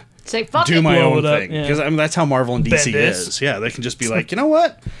just going to Say, fuck do it. my Blow own it up, thing? yeah. Because I mean, that's how Marvel and DC Bendis. is. Yeah, they can just be like, you know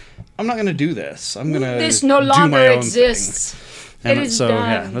what? I'm not going to do this. I'm going to This no do longer my own exists. thing. And It is so, done.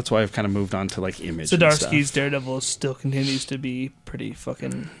 yeah, that's why I've kind of moved on to like Image. and Zdarsky's stuff. Daredevil still continues to be pretty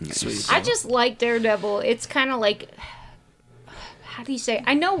fucking sweet. I just like Daredevil. It's kind of like, how do you say?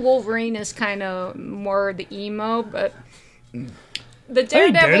 I know Wolverine is kind of more the emo, but the Daredevil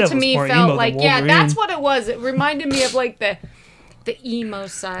to Daredevil's me more emo felt than like, yeah, Wolverine. that's what it was. It reminded me of like the emo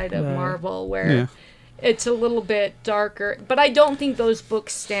side of Right. Marvel, where Yeah. it's a little bit darker. But I don't think those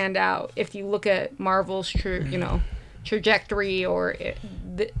books stand out if you look at Marvel's trajectory, or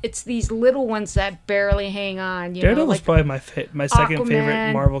it's these little ones that barely hang on. You know, Daredevil's like probably my second Aquaman.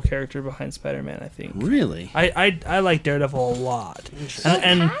 favorite Marvel character behind Spider-Man, I think. Really? I like Daredevil a lot.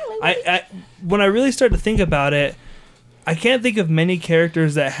 And I when I really start to think about it, I can't think of many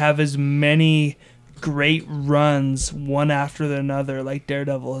characters that have as many great runs one after another like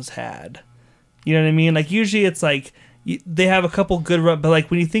Daredevil has had. You know what I mean? Like usually it's like they have a couple good runs, but like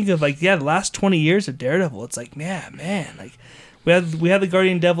when you think of like the last 20 years of Daredevil, it's like man, like we had the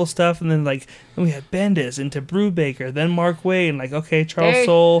Guardian Devil stuff, and then like then we had Bendis into Brubaker, then Mark Waid, and like okay, Charles Hey.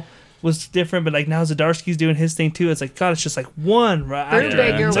 Soule was different, but like now Zdarsky's doing his thing too. It's like God, it's just like one right after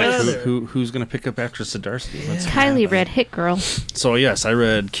Brubaker It's like, another. who's going to pick up after Zdarsky? Let's see. Kylie read Hit Girl. So yes, I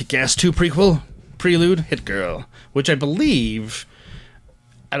read Kick-Ass 2 prelude, Hit Girl, which I believe,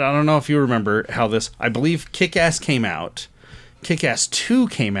 and I don't know if you remember how this, I believe Kick-Ass came out, Kick-Ass 2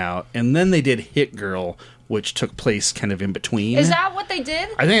 came out, and then they did Hit Girl, which took place kind of in between. is that what they did?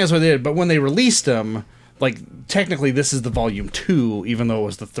 I think that's what they did, but when they released them, like technically this is the volume 2, even though it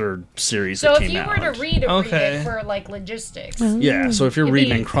was the third series So that if came you out. were to read Okay. it for like logistics, Yeah, so if you're It'd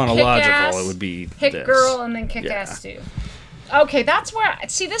reading be in chronological, Kick-Ass, it would be Hit this. Girl, and then Kick Ass 2. Okay, that's where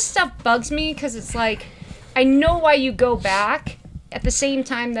see this stuff bugs me because it's like I know why you go back. At the same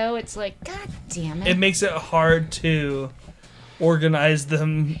time, though, it's like God damn It it. makes it hard to organize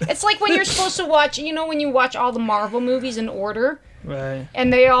them. It's like when you're supposed to watch. You know, when you watch all the Marvel movies in order. Right.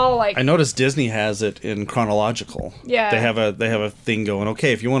 And they all like I noticed Disney has it in chronological. Yeah. They have a thing going.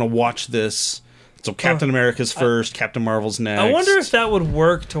 Okay, if you want to watch this, so Captain America's first, Captain Marvel's next. I wonder if that would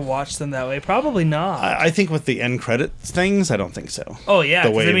work to watch them that way. Probably not. I think with the end credits things, I don't think so. Oh yeah, the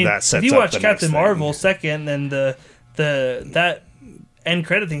 'cause, way I mean, that sets if you up watch the Captain next thing. Marvel second, then that end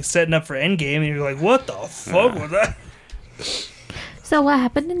credit thing setting up for Endgame, and you're like, what the fuck was that? So what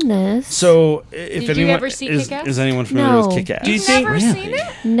happened in this? So if Did you anyone ever see is, Kick-Ass? is anyone familiar No. with Kick-Ass? Do you You've think- never seen it?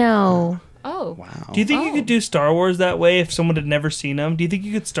 No. Oh. Wow. Do you think you Oh. could do Star Wars that way if someone had never seen them? Do you think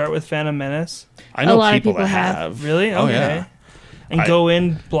you could start with Phantom Menace? I know A lot of people people that have. have. Really? Oh Okay. yeah. And I- go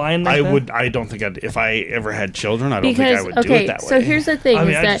in blind like I that? would. I don't think I'd. If I ever had children, I don't Because think I would do okay, it that way. so here's the thing: I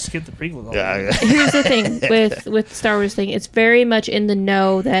mean, is I that just skip the prequels. all Yeah. the way. yeah. here's the thing with Star Wars thing. It's very much in the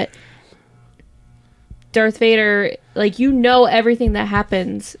know that Darth Vader, like everything that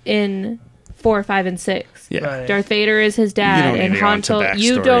happens in 4, 5, and 6. Yeah. Right. Darth Vader is his You dad, don't and need to go Han into Solo.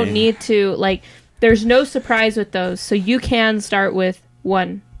 You backstory. don't need to like. There's no surprise with those, so you can start with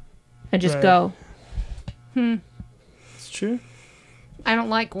 1 and just Right. go. It's true. I don't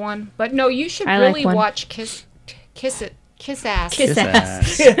like 1, but no, you should I like really 1. watch Kiss Ass. Kiss ass. Kiss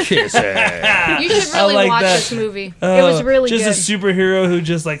ass. You should really like watch that. this movie. It was really just good. a superhero who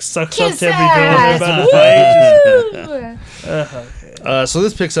just like sucks up Kiss to every villain they're ass. about to fight. Woo! So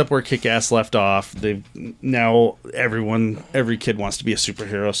this picks up where Kick-Ass left off. They've now every kid wants to be a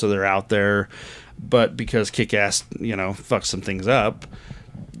superhero, so they're out there. But because Kick-Ass, fucks some things up,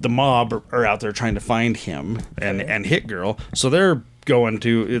 the mob are out there trying to find him and Hit Girl. So they're going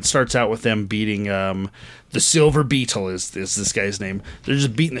to. It starts out with them beating the Silver Beetle is this guy's name. They're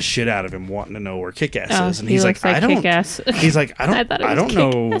just beating the shit out of him, wanting to know where Kick-Ass Oh, is, and he he's looks like, like I don't. Kick-Ass. He's like, I I thought it I was don't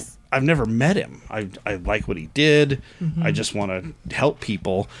know. Kick-Ass. I've never met him. I like what he did. I just want to help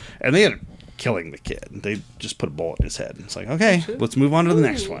people. And they ended up killing the kid. They just put a bullet in his head. It's like, okay, let's move on to the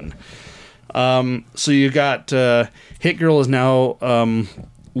next one. So you got Hit Girl is now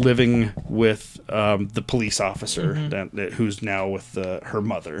living with the police officer who's now with her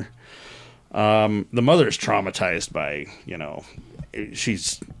mother. The mother is traumatized by,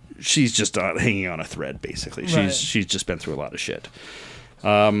 she's just hanging on a thread, basically. Right. She's just been through a lot of shit.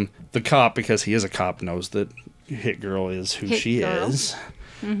 The cop, because he is a cop, knows that Hit Girl is who Hit she Girl. is.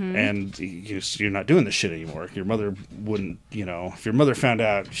 And you're not doing this shit anymore. Your mother wouldn't, if your mother found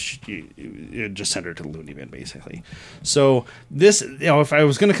out, you'd just send her to the loony bin, basically. So this, if I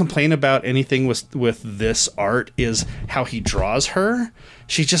was going to complain about anything with this art, is how he draws her.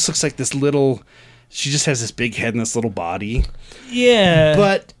 She just looks like this little. She just has this big head and this little body. Yeah.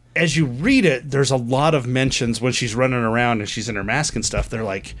 But as you read it, there's a lot of mentions when she's running around and she's in her mask and stuff. They're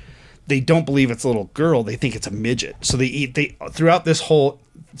like, they don't believe it's a little girl. They think it's a midget. So they throughout this whole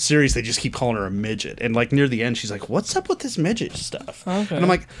series, they just keep calling her a midget. And like near the end, she's like, "What's up with this midget stuff?" Okay. And I'm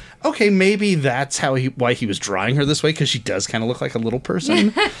like, okay, maybe that's why he was drawing her this way, because she does kind of look like a little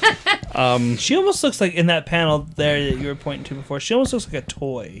person. She almost looks like in that panel there that you were pointing to before. She almost looks like a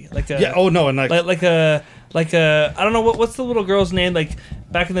toy, like a Yeah. Oh no. And like a I don't know what's the little girl's name. Like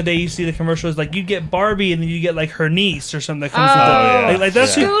back in the day, you see the commercials like you get Barbie and then you get like her niece or something that comes with Oh, it. Like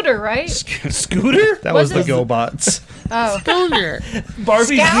that's Scooter, right? Scooter. that was Was the it- GoBots. Oh,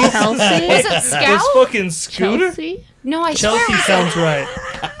 Barbie's Scout? niece Chelsea? was it was Scout? fucking Scooter. Chelsea? No, I Chelsea swear. sounds right.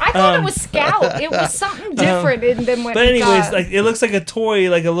 I thought it was Scout. It was something different than what. But we anyways, got. like it looks like a toy,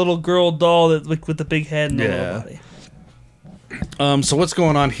 like a little girl doll that like with the big head and the Yeah. little body. So what's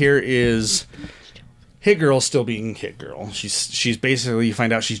going on here is Hit Girl's still being Hit Girl. She's basically, you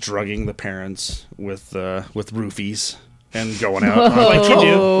find out she's drugging the parents with roofies and going out Like you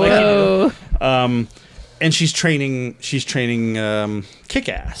do. Like you do. Oh. and she's training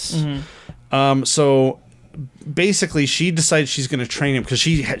Kick-Ass. So basically she decides she's going to train him because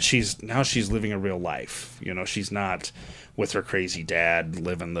she's living a real life. She's not with her crazy dad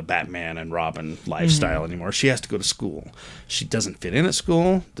living the Batman and Robin lifestyle anymore. She has to go to school. She doesn't fit in at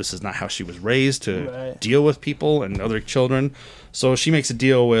school. This is not how she was raised to Right. deal with people and other children. So she makes a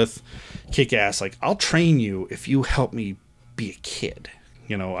deal with Kick-Ass, like, I'll train you if you help me be a kid.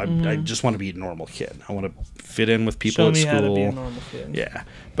 I just want to be a normal kid. I want to fit in with people Show at me school. how to be a normal kid. Yeah.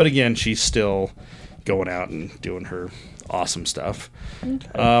 But again, she's still going out and doing her awesome stuff.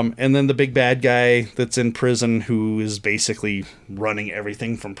 And then the big bad guy that's in prison, who is basically running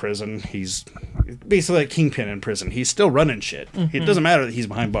everything from prison. He's basically like Kingpin in prison. He's still running shit. It doesn't matter that he's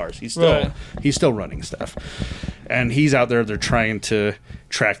behind bars. He's still running stuff. And he's out there. They're trying to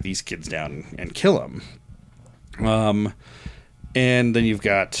track these kids down and kill them. And then you've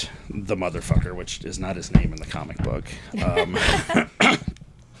got the motherfucker, which is not his name in the comic book.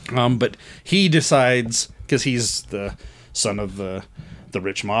 But he decides, because he's the son of the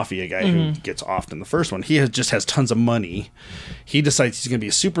rich mafia guy who gets offed in the first one. He just has tons of money. He decides he's going to be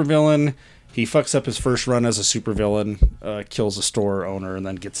a supervillain. He fucks up his first run as a supervillain, kills a store owner, and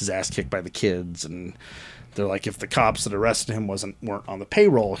then gets his ass kicked by the kids. And they're like, if the cops that arrested him weren't on the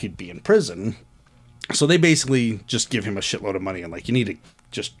payroll, he'd be in prison. So they basically just give him a shitload of money and like, you need to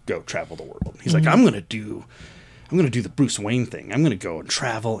just go travel the world. He's like, I'm gonna do the Bruce Wayne thing. I'm going to go and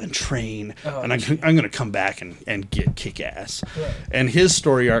travel and train, and I'm going to come back and get kick ass. Right. And his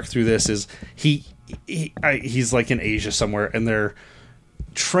story arc through this is he's like in Asia somewhere, and they're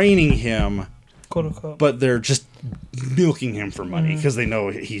training him, quote unquote, but they're just milking him for money because they know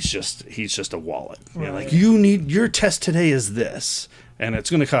he's just a wallet. Right. They're like, your test today is this, and it's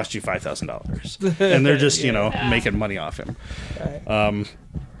going to cost you $5,000, and they're just making money off him. Right.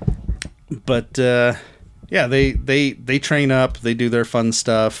 Yeah, they train up, they do their fun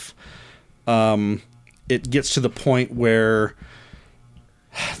stuff. It gets to the point where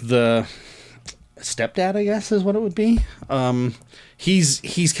the stepdad, I guess, is what it would be.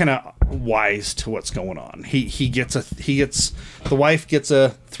 He's kind of wise to what's going on. The wife gets a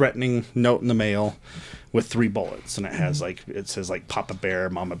threatening note in the mail with 3 bullets, and it says Papa Bear,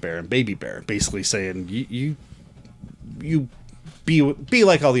 Mama Bear, and Baby Bear, basically saying you be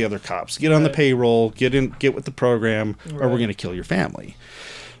like all the other cops. Get on the payroll, get with the program, or we're going to kill your family.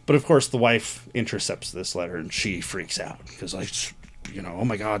 But of course, the wife intercepts this letter and she freaks out because, oh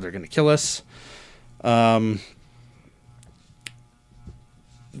my God, they're going to kill us.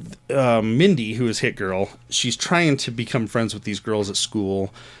 Mindy, who is Hit Girl, she's trying to become friends with these girls at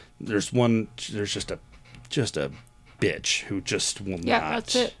school. There's just a bitch who just will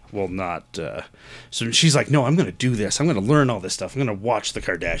not. So she's like, no, I'm going to do this. I'm going to learn all this stuff. I'm going to watch the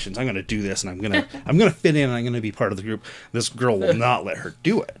Kardashians. I'm going to do this, and I'm going to fit in. And I'm going to be part of the group. This girl will not let her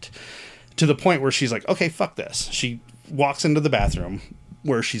do it, to the point where she's like, okay, fuck this. She walks into the bathroom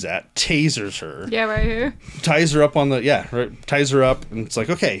where she's at, tasers her. Yeah, right here. Ties her up ties her up, and it's like,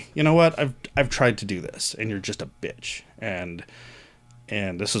 okay, you know what? I've tried to do this, and you're just a bitch, and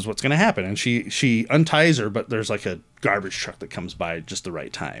this is what's going to happen. And she unties her, but there's like a garbage truck that comes by at just the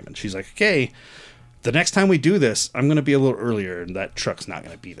right time. And she's like, okay, the next time we do this, I'm going to be a little earlier, and that truck's not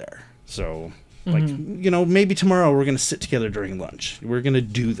going to be there. So, maybe tomorrow we're going to sit together during lunch. We're going to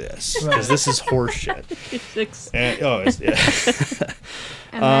do this, because this is horseshit.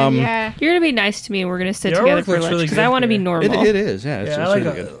 You're going to be nice to me, and we're going to sit together for lunch, because I want to be normal. It is, yeah. It's really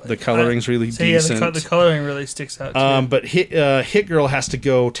good. The coloring's really decent. Yeah, the coloring really sticks out, too. But Hit Girl has to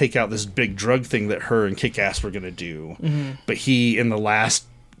go take out this big drug thing that her and Kick-Ass were going to do. Mm-hmm. But he, in the last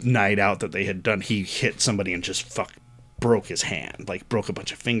night out that they had done, he hit somebody and just broke his hand. Like, broke a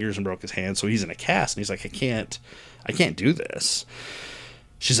bunch of fingers and broke his hand. So he's in a cast, and he's like, I can't do this.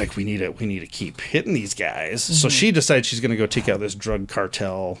 She's like, we need to keep hitting these guys. Mm-hmm. So she decides she's going to go take out this drug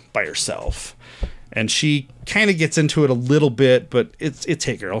cartel by herself. And she kind of gets into it a little bit, but it's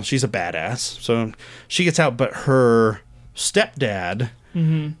Hit Girl. She's a badass. So she gets out, but her stepdad,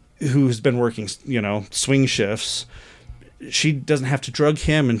 who's been working, swing shifts, she doesn't have to drug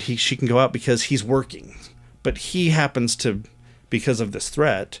him, and she can go out because he's working. But he happens to, because of this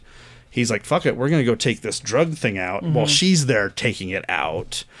threat, he's like, fuck it, we're going to go take this drug thing out while she's there taking it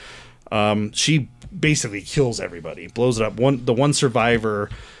out. She basically kills everybody, blows it up. The one survivor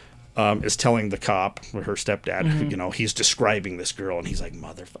is telling the cop, her stepdad, he's describing this girl, and he's like,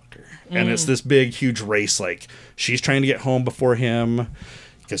 motherfucker. And it's this big, huge race. Like, she's trying to get home before him,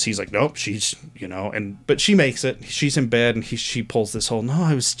 because he's like, nope, she's, but she makes it. She's in bed, and she pulls this whole, no,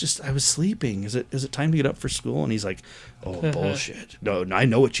 I was sleeping. Is it time to get up for school? And he's like, oh, bullshit. No, I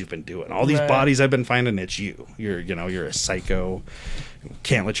know what you've been doing. All these bodies I've been finding, it's you. You're a psycho.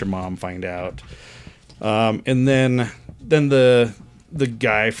 Can't let your mom find out. And then the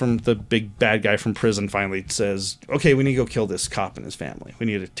guy from the big bad guy from prison finally says, okay, we need to go kill this cop and his family. We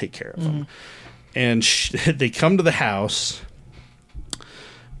need to take care of him. And they come to the house.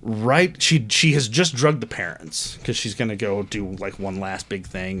 Right, she has just drugged the parents because she's gonna go do like one last big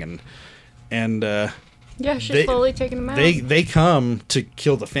thing, and she's slowly taking them out. They come to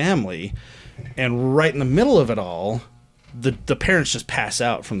kill the family, and right in the middle of it all, the parents just pass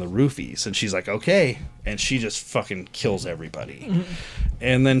out from the roofies, and she's like, okay, and she just fucking kills everybody.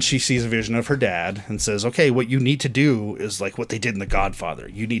 And then she sees a vision of her dad and says, okay, what you need to do is like what they did in The Godfather.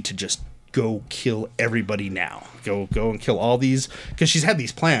 You need to just go kill everybody now. Go and kill all these, because she's had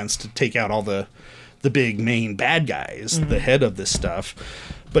these plans to take out all the big main bad guys, the head of this stuff.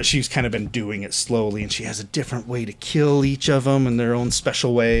 but she's kind of been doing it slowly, and she has a different way to kill each of them in their own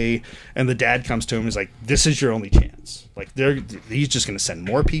special way. And the dad comes to him and is like, this is your only chance. Like, he's just going to send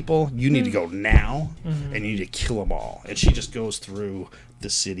more people. You need to go now, and you need to kill them all. And she just goes through the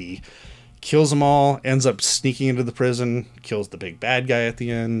city, kills them all, ends up sneaking into the prison, kills the big bad guy at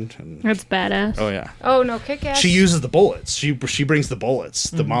the end. And, That's badass. oh, yeah. Oh no, Kick-Ass. She uses the bullets. She brings the bullets,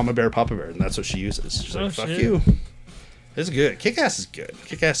 the mama bear, papa bear, and that's what she uses. She's like, Oh, fuck shit. you. It's good. Kick-Ass is good.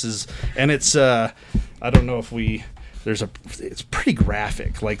 Kick-Ass is, and it's, I don't know if it's pretty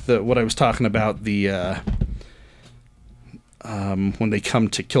graphic. Like what I was talking about, when they come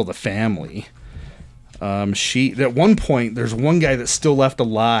to kill the family. At one point, there's one guy that's still left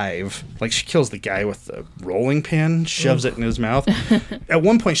alive. Like, she kills the guy with the rolling pin, shoves it in his mouth. At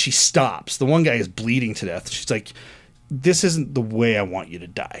one point, she stops. The one guy is bleeding to death. She's like, this isn't the way I want you to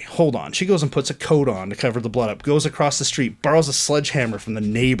die. Hold on. She goes and puts a coat on to cover the blood up, goes across the street, borrows a sledgehammer from the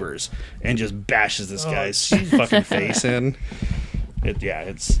neighbors, and just bashes this guy's fucking face in.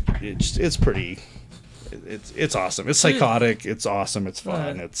 It's pretty... It's awesome. It's psychotic. It's awesome. It's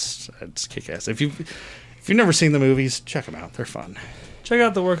fun. Right. It's kick-ass. If you've never seen the movies, check them out. They're fun. Check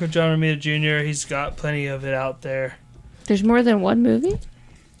out the work of John Romita Jr. He's got plenty of it out there. There's more than one movie?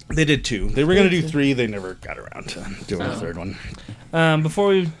 They did 2. They were going to do 3. They never got around to doing a third one. Before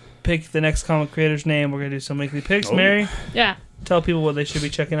we pick the next comic creator's name, we're going to do some weekly picks. Oh. Mary, Yeah. tell people what they should be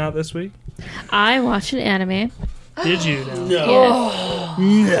checking out this week. I watched an anime. Did you? Now? Yeah.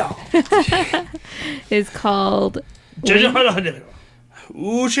 No. It's called Uchimaguga.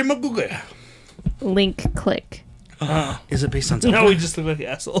 Link Click. Is it based on No, something? we just look like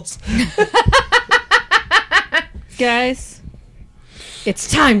assholes. Guys, it's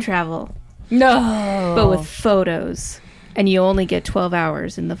time travel, No. but with photos. And you only get 12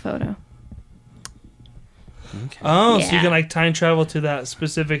 hours in the photo. Oh, so you Yeah. can like time travel to that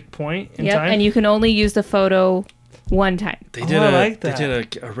specific point in Yep, time? and you can only use the photo one time. They Oh, did I like They that.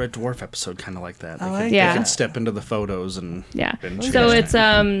 did a Red Dwarf episode kind of like that. I They like could, that. They could step into the photos and Yeah. and So change it's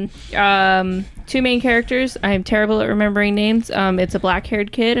time. 2 main characters. I'm terrible at remembering names. It's a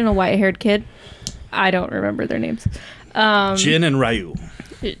black-haired kid and a white-haired kid. I don't remember their names. Jin and Ryu.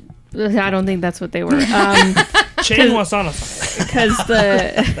 I don't think that's what they were. Chain Wasana. Because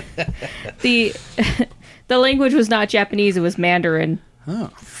the the language was not Japanese; it was Mandarin. Oh.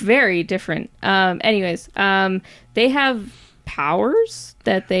 Very different. Anyways, they have powers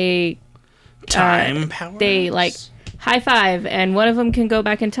that they Time power. they like high five, and one of them can go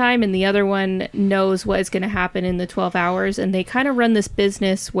back in time, and the other one knows what is going to happen in the 12 hours. And they kind of run this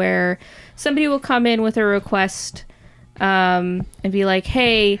business where somebody will come in with a request and be like,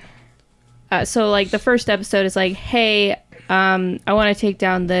 "Hey." So like the first episode is like, "Hey, I want to take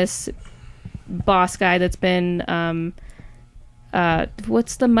down this boss guy that's been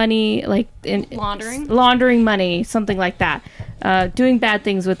what's the money like laundering money, something like that, doing bad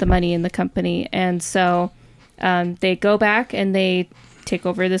things with the money in the company." And so they go back and they take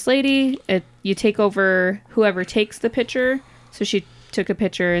over this lady. You take over whoever takes the picture. So she took a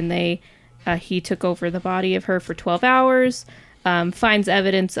picture, and he took over the body of her for 12 hours. Finds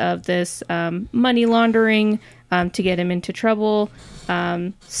evidence of this money laundering to get him into trouble.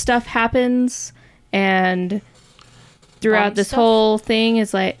 Stuff happens, and throughout this stuff? whole thing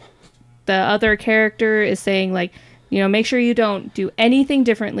is like the other character is saying like, make sure you don't do anything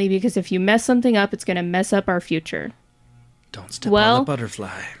differently, because if you mess something up, it's going to mess up our future. Don't step Well- on the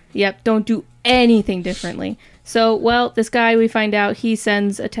butterfly. Yep, don't do anything differently. So, this guy, we find out he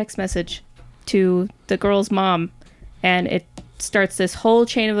sends a text message to the girl's mom, and it starts this whole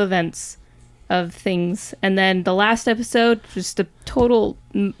chain of events of things. And then the last episode, just a total,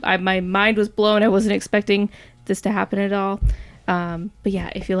 my mind was blown. I wasn't expecting this to happen at all. But yeah,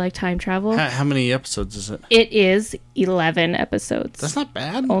 if you like time travel, How many episodes is it? it is 11 episodes. That's not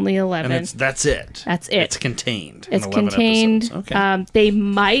bad. Only 11. And that's it. That's it. It's contained. in It's 11 contained. episodes. Okay. They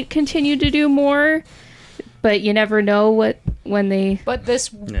might continue to do more, but you never know when they. But this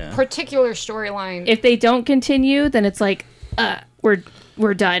Yeah. particular storyline, If they don't continue, then it's like,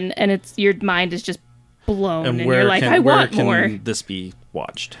 we're done, and it's your mind is just blown, and you're like, I want more. this be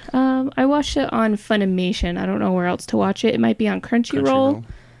watched? I watched it on Funimation. I don't know where else to watch it. It might be on Crunchyroll.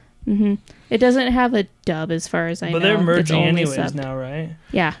 It doesn't have a dub as far as I know. But they're It's merging only anyways subbed. now, right?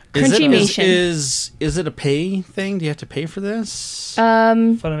 Yeah, Is it, Crunchymation. is it a pay thing? Do you have to pay for this?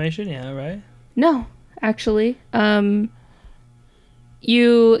 Funimation, yeah, right? No, actually.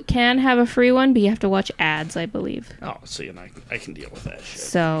 You can have a free one, but you have to watch ads, I believe. Oh, see, and I can deal with that shit.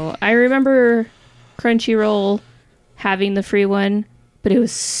 So I remember Crunchyroll having the free one, but it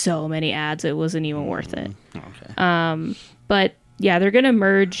was so many ads, it wasn't even worth it. Okay. But yeah, they're gonna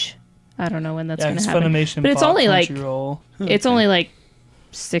merge. I don't know when that's Yeah, gonna 'cause happen. Funimation But it's bought only like Crunchyroll. it's only like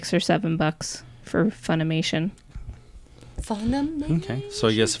 $6 or $7 for Funimation. Okay, so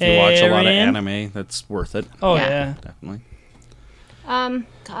I guess if you watch a lot of Arian? anime, that's worth it. Oh Yeah. yeah. Definitely. God,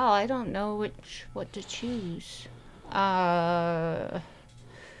 I don't know what to choose.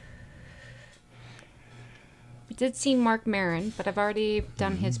 We did see Mark Maron, but I've already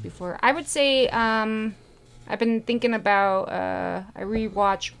done his before. I would say I've been thinking about I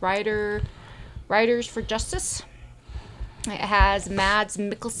rewatched Riders for Justice. It has Mads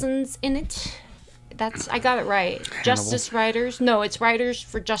Mikkelsen's in it. I got it right. Justice Riders. No, it's Riders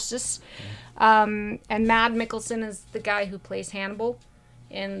for Justice. And Mad Mikkelsen is the guy who plays Hannibal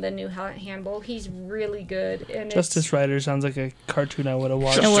in the new Hannibal. He's really good. And Justice Rider sounds like a cartoon I would have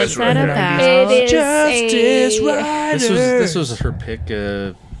watched. And what's that about? It is Justice a- Rider. This was her pick.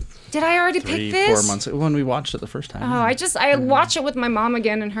 Did I already pick this? 4 months when we watched it the first time. Oh, I watched it with my mom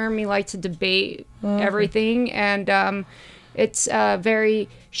again, and her and me like to debate everything, and it's very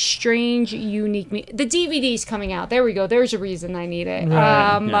strange, unique. The DVD's coming out. There we go. There's a reason I need it.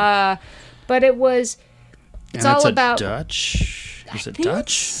 Right, But it was. It's and all it's about Dutch. Is it think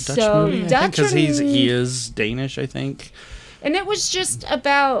Dutch? so. Dutch movie. Dutch Because and- he is Danish, I think. And it was just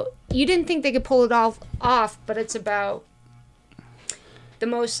about, you didn't think they could pull it off, but it's about the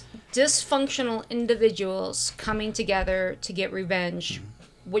most dysfunctional individuals coming together to get revenge,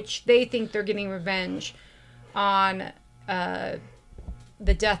 which they think they're getting revenge on the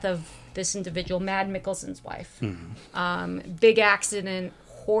death of this individual, Mad Mikkelsen's wife. Big accident,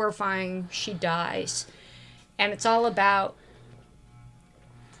 horrifying, she dies. And it's all about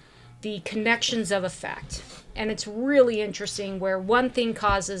the connections of effect. And it's really interesting where one thing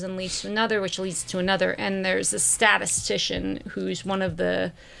causes and leads to another, which leads to another. And there's a statistician who's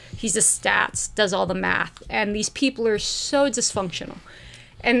he's a stats, does all the math. And these people are so dysfunctional.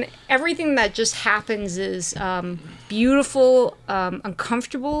 And everything that just happens is beautiful,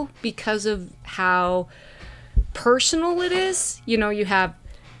 uncomfortable because of how personal it is. You know, you have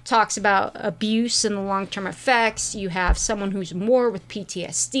talks about abuse and the long-term effects. You have someone who's more with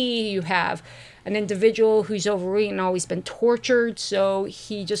PTSD. You have an individual who's overweight and always been tortured, so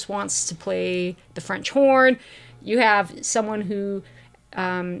he just wants to play the French horn. You have someone who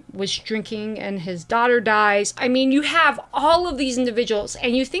was drinking and his daughter dies. I mean, you have all of these individuals,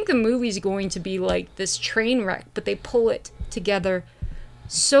 and you think the movie's going to be like this train wreck, but they pull it together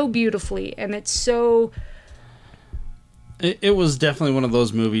so beautifully, and it's so... It was definitely one of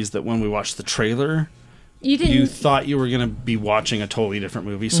those movies that when we watched the trailer, you thought you were going to be watching a totally different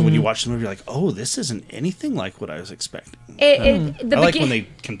movie. So when you watch the movie, you're like, oh, this isn't anything like what I was expecting. I like when they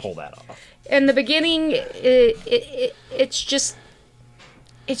can pull that off. In the beginning,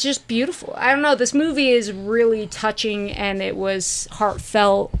 it's just beautiful. I don't know. This movie is really touching, and it was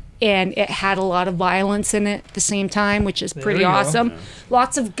heartfelt, and it had a lot of violence in it at the same time, which is pretty we go. awesome. Yeah.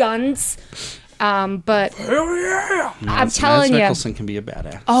 Lots of guns. But Hell yeah! I'm telling you, Mads Mikkelsen can be a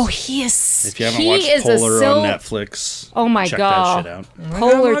badass. oh, he is. If you haven't he watched is Polar a on Netflix, Oh my check God. that shit out.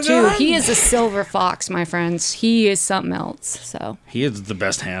 Polar my too. God. He is a silver fox, my friends. He is something else. So He is the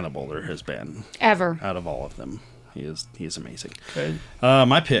best Hannibal there has been ever. out of all of them. He is amazing. Okay.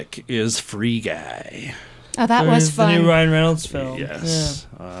 My pick is Free Guy. Oh, that was There's the new fun. Ryan Reynolds film. Yes,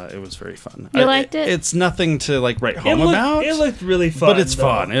 it was very fun. You liked it? It's nothing to like write Yeah. home about, It looked really fun. but it's though.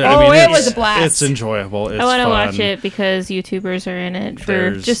 fun. It it's, was a blast. It's enjoyable. It's I want to fun. watch it because YouTubers are in it for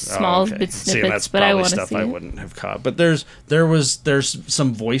There's- just small okay. bit See, snippets, that's but I probably want to stuff see I it. wouldn't have caught. But there's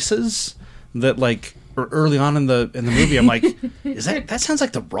some voices that like early on in the movie, I'm like, is that sounds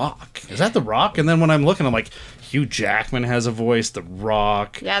like The Rock? Is that The Rock? And then when I'm looking, I'm like, Hugh Jackman has a voice. The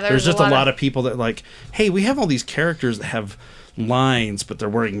Rock. Yeah, there's just a lot of people that like, hey, we have all these characters that have lines, but they're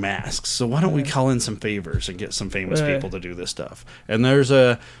wearing masks. So why don't we call in some favors and get some famous Right. people to do this stuff? And there's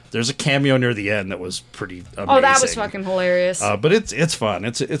a cameo near the end that was pretty amazing. Oh, that was fucking hilarious. But it's fun.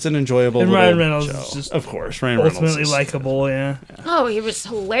 It's an enjoyable And little Ryan Reynolds show. is just of course, Ryan Reynolds Ultimately is- likable, yeah. Oh, he was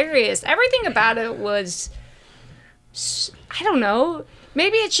hilarious. Everything about it was, I don't know.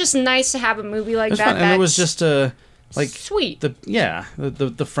 Maybe it's just nice to have a movie like It was that. fun, and it was that's just like sweet.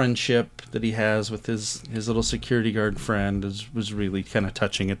 the friendship that he has with his little security guard friend was really kind of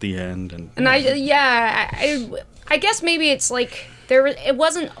touching at the end. And I guess maybe it's like it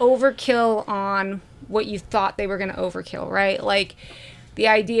wasn't overkill on what you thought they were going to overkill, right? Like the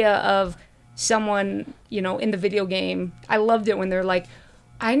idea of someone, in the video game. I loved it when they're like,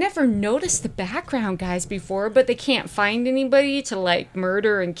 I never noticed the background guys before, but they can't find anybody to like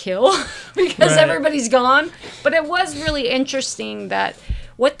murder and kill because Right. everybody's gone. But it was really interesting that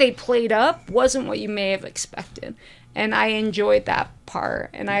what they played up wasn't what you may have expected. and I enjoyed that part.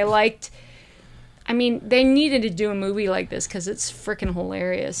 And I liked. I mean, they needed to do a movie like this because it's freaking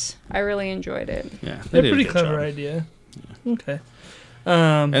hilarious. I really enjoyed it. Yeah, They're did a pretty good clever job. idea. Okay.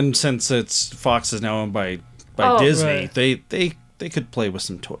 And since it's Fox is now owned by Oh, Disney, right. they could play with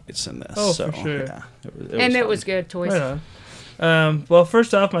some toys in this. Oh, so, for sure. Yeah, It fun. was good toys. Right on. Well,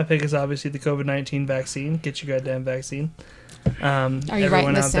 first off, my pick is obviously the COVID-19 vaccine. Get your goddamn vaccine. Are you everyone writing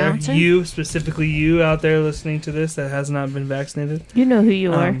out this there, down, sir? you specifically, you out there listening to this that has not been vaccinated. You know who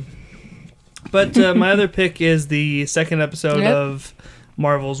you are. But my other pick is the second episode Yep. of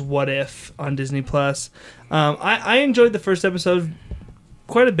Marvel's What If on Disney Plus. I enjoyed the first episode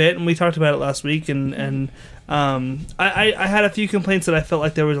quite a bit, and we talked about it last week. And I had a few complaints that I felt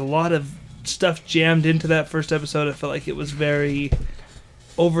like there was a lot of stuff jammed into that first episode. I felt like it was very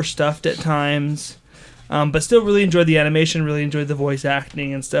overstuffed at times. But still really enjoyed the animation, really enjoyed the voice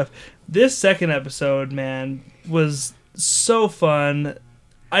acting and stuff. This second episode, man, was so fun.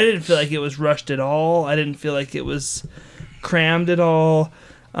 I didn't feel like it was rushed at all. I didn't feel like it was crammed at all.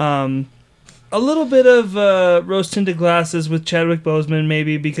 A little bit of rose-tinted glasses with Chadwick Boseman,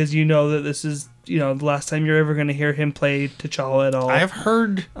 maybe, because you know that this is, the last time you're ever going to hear him play T'Challa at all. I have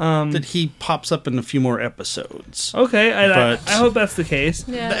heard that he pops up in a few more episodes. Okay, I But- hope that's the case.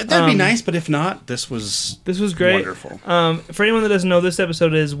 Yeah. That'd be nice, but if not, this was great. wonderful. For anyone that doesn't know, this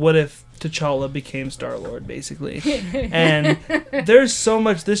episode is what if T'Challa became Star-Lord, basically. And there's so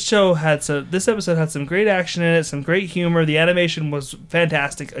much. This episode had some great action in it, some great humor. The animation was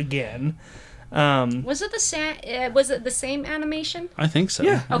fantastic again. Was it the same animation? I think so.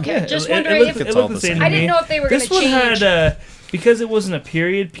 Yeah. Okay, yeah, just it wondering looked, if- it looked the same. I to I me. didn't know if they were going This to one change. had because it wasn't a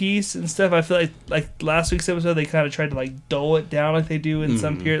period piece and stuff. I feel like last week's episode they kind of tried to like dull it down like they do in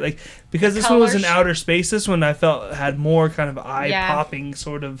some period. Because this one was in colors. outer space. This one I felt had more kind of eye popping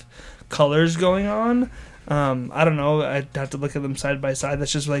sort of colors going on. I don't know. I'd have to look at them side by side.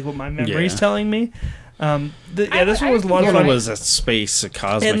 That's just like what my memory's Yeah. telling me. This one was a lot of One fun. was a space, a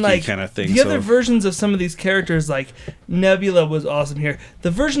cosmic And like kind of thing. the other versions of some of these characters, like Nebula was awesome here.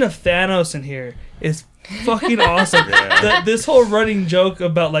 The version of Thanos in here is fucking awesome. This whole running joke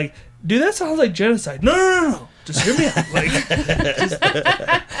about like, dude, that sounds like genocide. No. Just hear me out. Like,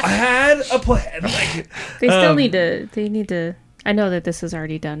 I had a plan. Like, They still need to. They need to. I know that this is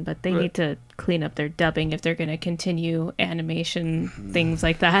already done, but they need to clean up their dubbing if they're going to continue animation things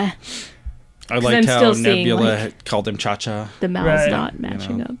like that. I liked I'm how still seeing, Nebula called him Cha-Cha. The mouth's Right. not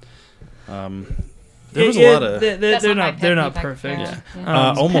matching up. There was a lot of... They're not pet peeve, perfect.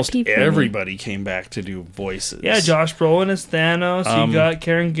 yeah. almost peeve for me. everybody came back to do voices. Yeah, Josh Brolin is Thanos. You got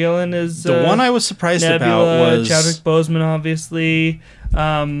Karen Gillan as The one I was surprised Nebula, about was... Chadwick Boseman, obviously.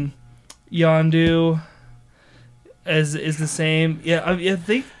 Yondu is the same. Yeah, I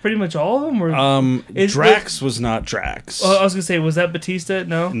think pretty much all of them were. Drax was not Drax. I was gonna say, was that Batista?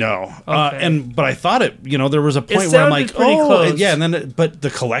 No. No, Okay. but I thought it. There was a point where I'm sounded like, pretty close. yeah, and then but the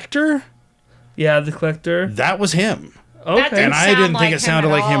Collector, Yeah, the Collector. that was him, Okay. Didn't and I sound didn't like think it him sounded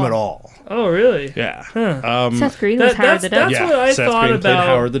at like him all. at all. Oh, really? Yeah, Huh. Seth Green was Howard the Duck. That's Yeah, what I Seth thought Green played about.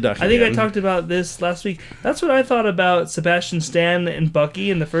 Howard the Duck I think I again. talked about this last week. That's what I thought about Sebastian Stan and Bucky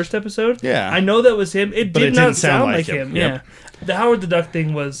in the first episode. Yeah. I know that was him. It But did it not didn't sound sound like like him. him. Yep. Yeah. The Howard the Duck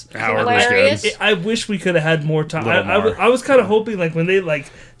thing was Howard was Hilarious. good. I wish we could have had more time. Little more. I was kind of hoping, like, when they, like,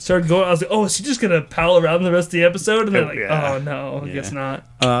 started going, I was like, oh, is he just going to pal around the rest of the episode? And then, like, Yeah. oh, no, I guess not.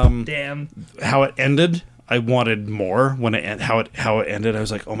 Um, Damn. how it ended, I wanted more. When how it ended, I was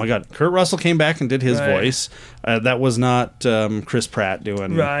like, oh my god, Kurt Russell came back and did his Right. voice. That was not Chris Pratt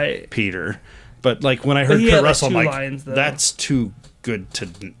doing Right. Peter. But like when I heard he Kurt had, like, Russell, I'm two like, lines, though. that's too good to.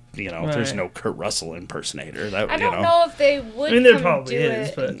 There's Right. no Kurt Russell impersonator. That I don't know if they would. I mean, there come probably do is,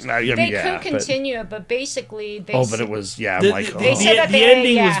 it. but They yeah, could continue it, but basically they. But it was I'm the, like, the, oh. They said that the they-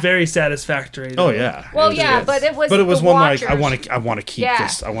 ending was yeah. very satisfactory. Oh though. yeah. Well, It yeah, was- but it was. But it was the one watchers. like I want to keep Yeah.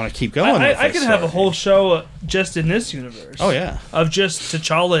 this. I want to keep going. with I this could have a story. whole show just in this universe. Oh yeah. Of just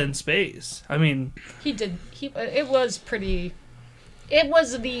T'Challa in space. I mean, He did. It was pretty. It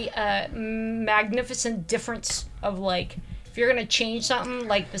was the magnificent difference of like if you're gonna change something,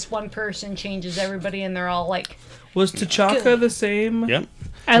 like this one person changes everybody, and they're all like, was T'Chaka the same? Yep.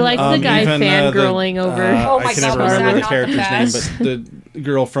 I like the guy even, fangirling over. Oh my I can God, never was remember that the not character's the name, best? but the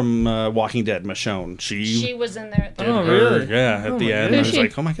girl from Walking Dead, Michonne, she she was in there. Oh, her- really? Yeah, at Oh the my end, I goodness. was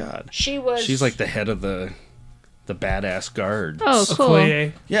like, oh my god, She was. she's like the head of the badass guard. Oh, cool.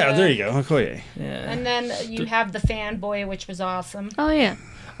 Okoye. Yeah, there you go, Okoye. Yeah. And then you have the fanboy, which was awesome. Oh yeah.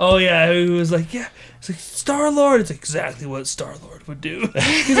 Oh yeah, he was like, yeah, it's like Star-Lord. It's exactly what Star-Lord would do.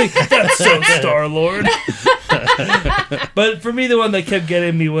 He's like, that's so Star-Lord. But for me, the one that kept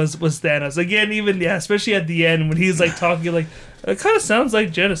getting me was Thanos. Again, even especially at the end when he's like talking like it kind of sounds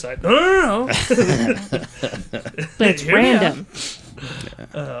like genocide. No. But it's Hear me random.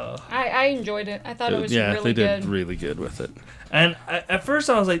 I enjoyed it. I thought it was yeah, really they did good. really good with it. And at first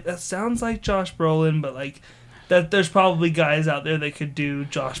I was like, that sounds like Josh Brolin, but like that there's probably guys out there that could do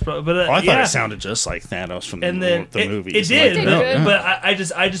Josh Brolin. But I thought it sounded just like Thanos from and then the movies. It did, Like, but, yeah.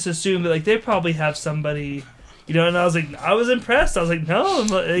 but I just assumed that like they probably have somebody, you know. And I was like, I was impressed. I was like, no,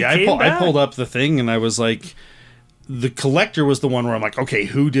 it Yeah, came I back. pulled up the thing and I was like, the Collector was the one where I'm like, okay,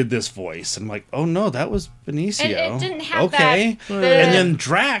 who did this voice? And I'm like, oh no, that was Benicio. And it didn't have okay. that. And then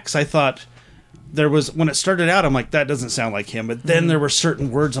Drax, I thought there was when it started out, I'm like, that doesn't sound like him. But then there were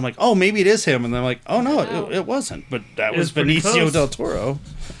certain words, I'm like, oh, maybe it is him. And then I'm like, oh no, it wasn't. But that It was was pretty Benicio close. del Toro.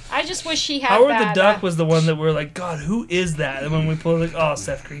 I just wish he had Howard that. the Duck was the one that we're like, God, who is that? And when we pulled like, oh,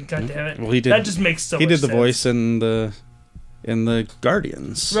 Seth Green, God damn it. Well, he did. That just makes so He much did the sense. voice in the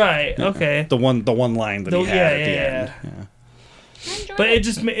Guardians. Right. Yeah. Okay. The one line that he had at the end. Yeah. I enjoyed But it. it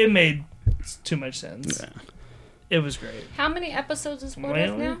just it made too much sense. Yeah. It was great. How many episodes is What If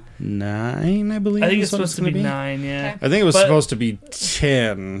Really? now? 9, I believe. I think is it's what supposed to gonna be 9. Yeah. I think it was But- supposed to be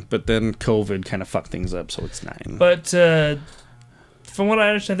 10, but then COVID kind of fucked things up, so it's 9. But from what I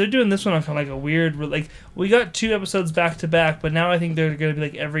understand, they're doing this one on kind of like a weird, like we got 2 episodes back to back, but now I think they're going to be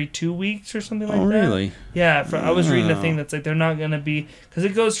like every 2 weeks or something like oh, that. really? Yeah, I was reading a Oh. thing that's like they're not going to be because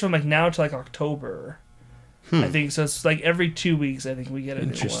it goes from like now to like October. I think so. It's like every 2 weeks. I think we get a new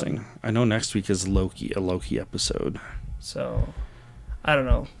Interesting. one. I know next week is a Loki episode. So I don't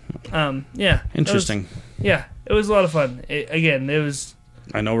know. Yeah. Interesting. It was a lot of fun. It was.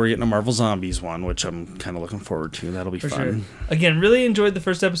 I know we're getting a Marvel Zombies one, which I'm kind of looking forward to. That'll be For fun. sure. Again, really enjoyed the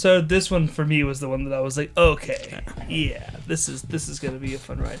first episode. This one for me was the one that I was like, okay, yeah, this is gonna be a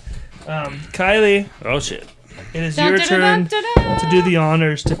fun ride. Kylie, Oh shit! it is your turn to do the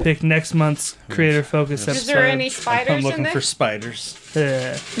honors to pick next month's creator focus episode. Is there any I'm spiders in looking there? for spiders.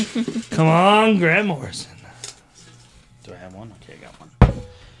 Come on, Grant Morrison. Do I have one? Okay, I got one.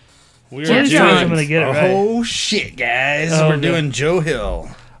 We Pretty sure I'm gonna get it right. Oh shit, guys! Oh, we're no. doing Joe Hill.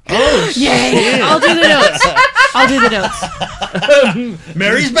 Yay! I'll do the notes. I'll do the notes.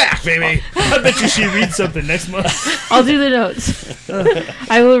 Mary's back, baby. I bet you she reads something next month. I'll do the notes.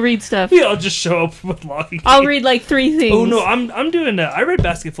 I will read stuff. Yeah, I'll just show up with locking. I'll read like 3 things. Oh no, I'm doing. I read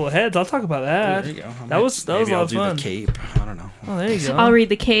Basket Full of Heads. I'll talk about that. There you go. That was a Maybe lot I'll of do fun. the cape. I don't know. Oh, there you go. I'll read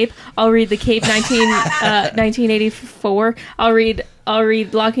the Cape. I'll read the Cape 1984. I'll read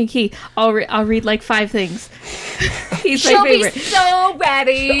Lock and Key. I'll read like 5 things. He's my She'll be favorite. so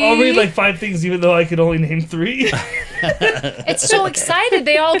ready. I'll read like 5 things, even though I could only name 3. It's so excited.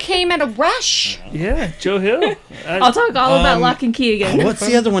 They all came at a rush. Yeah, Joe Hill. I'll talk all about Lock and Key again. What's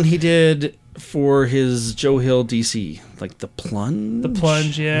the other one he did for his Joe Hill DC? Like the plunge. The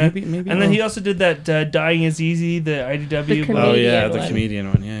Plunge, yeah. Maybe. And then he also did that Dying is Easy, the IDW. The book. comedian Oh yeah, the one. comedian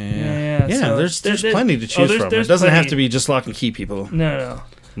one. Yeah. Yeah, so there's there- plenty to choose from. there's It doesn't have plenty. to be just Lock and Key people. No.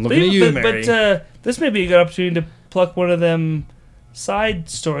 I'm looking at you, Mary. But this may be a good opportunity to pluck one of them side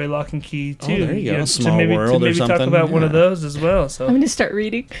story Lock and Key too. there you go. know, Small to World or maybe talk something. about one of Yeah. those as well. So I'm going to start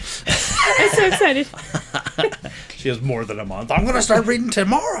reading. I'm so excited. She has more than a month. I'm gonna start reading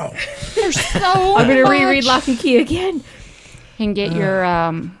tomorrow. There's so I'm going to much. reread Lock and Key again. And get your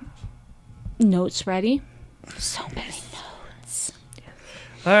notes ready. So many notes.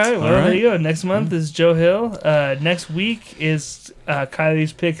 all right, well All right. there you go. Next month is Joe Hill. Next week is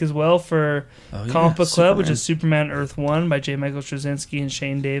Kylie's pick as well for Comic Book Club, which is Superman Earth 1 by J. Michael Straczynski and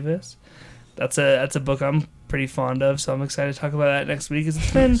Shane Davis. That's a book I'm pretty fond of, so I'm excited to talk about that next week. 'Cause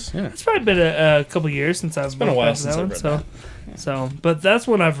it's probably been a couple years since I've been a while read since I've read that. So, but that's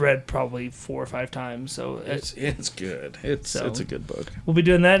one I've read probably 4 or 5 times. So It's good. It's a good book. we'll be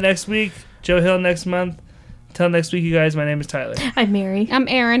doing that next week. Joe Hill next month. Till next week, you guys. My name is Tyler. I'm Mary. I'm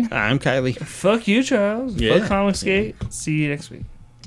Aaron. I'm Kylie. Fuck you, Charles. Yeah. Fuck Comicsgate. See you next week.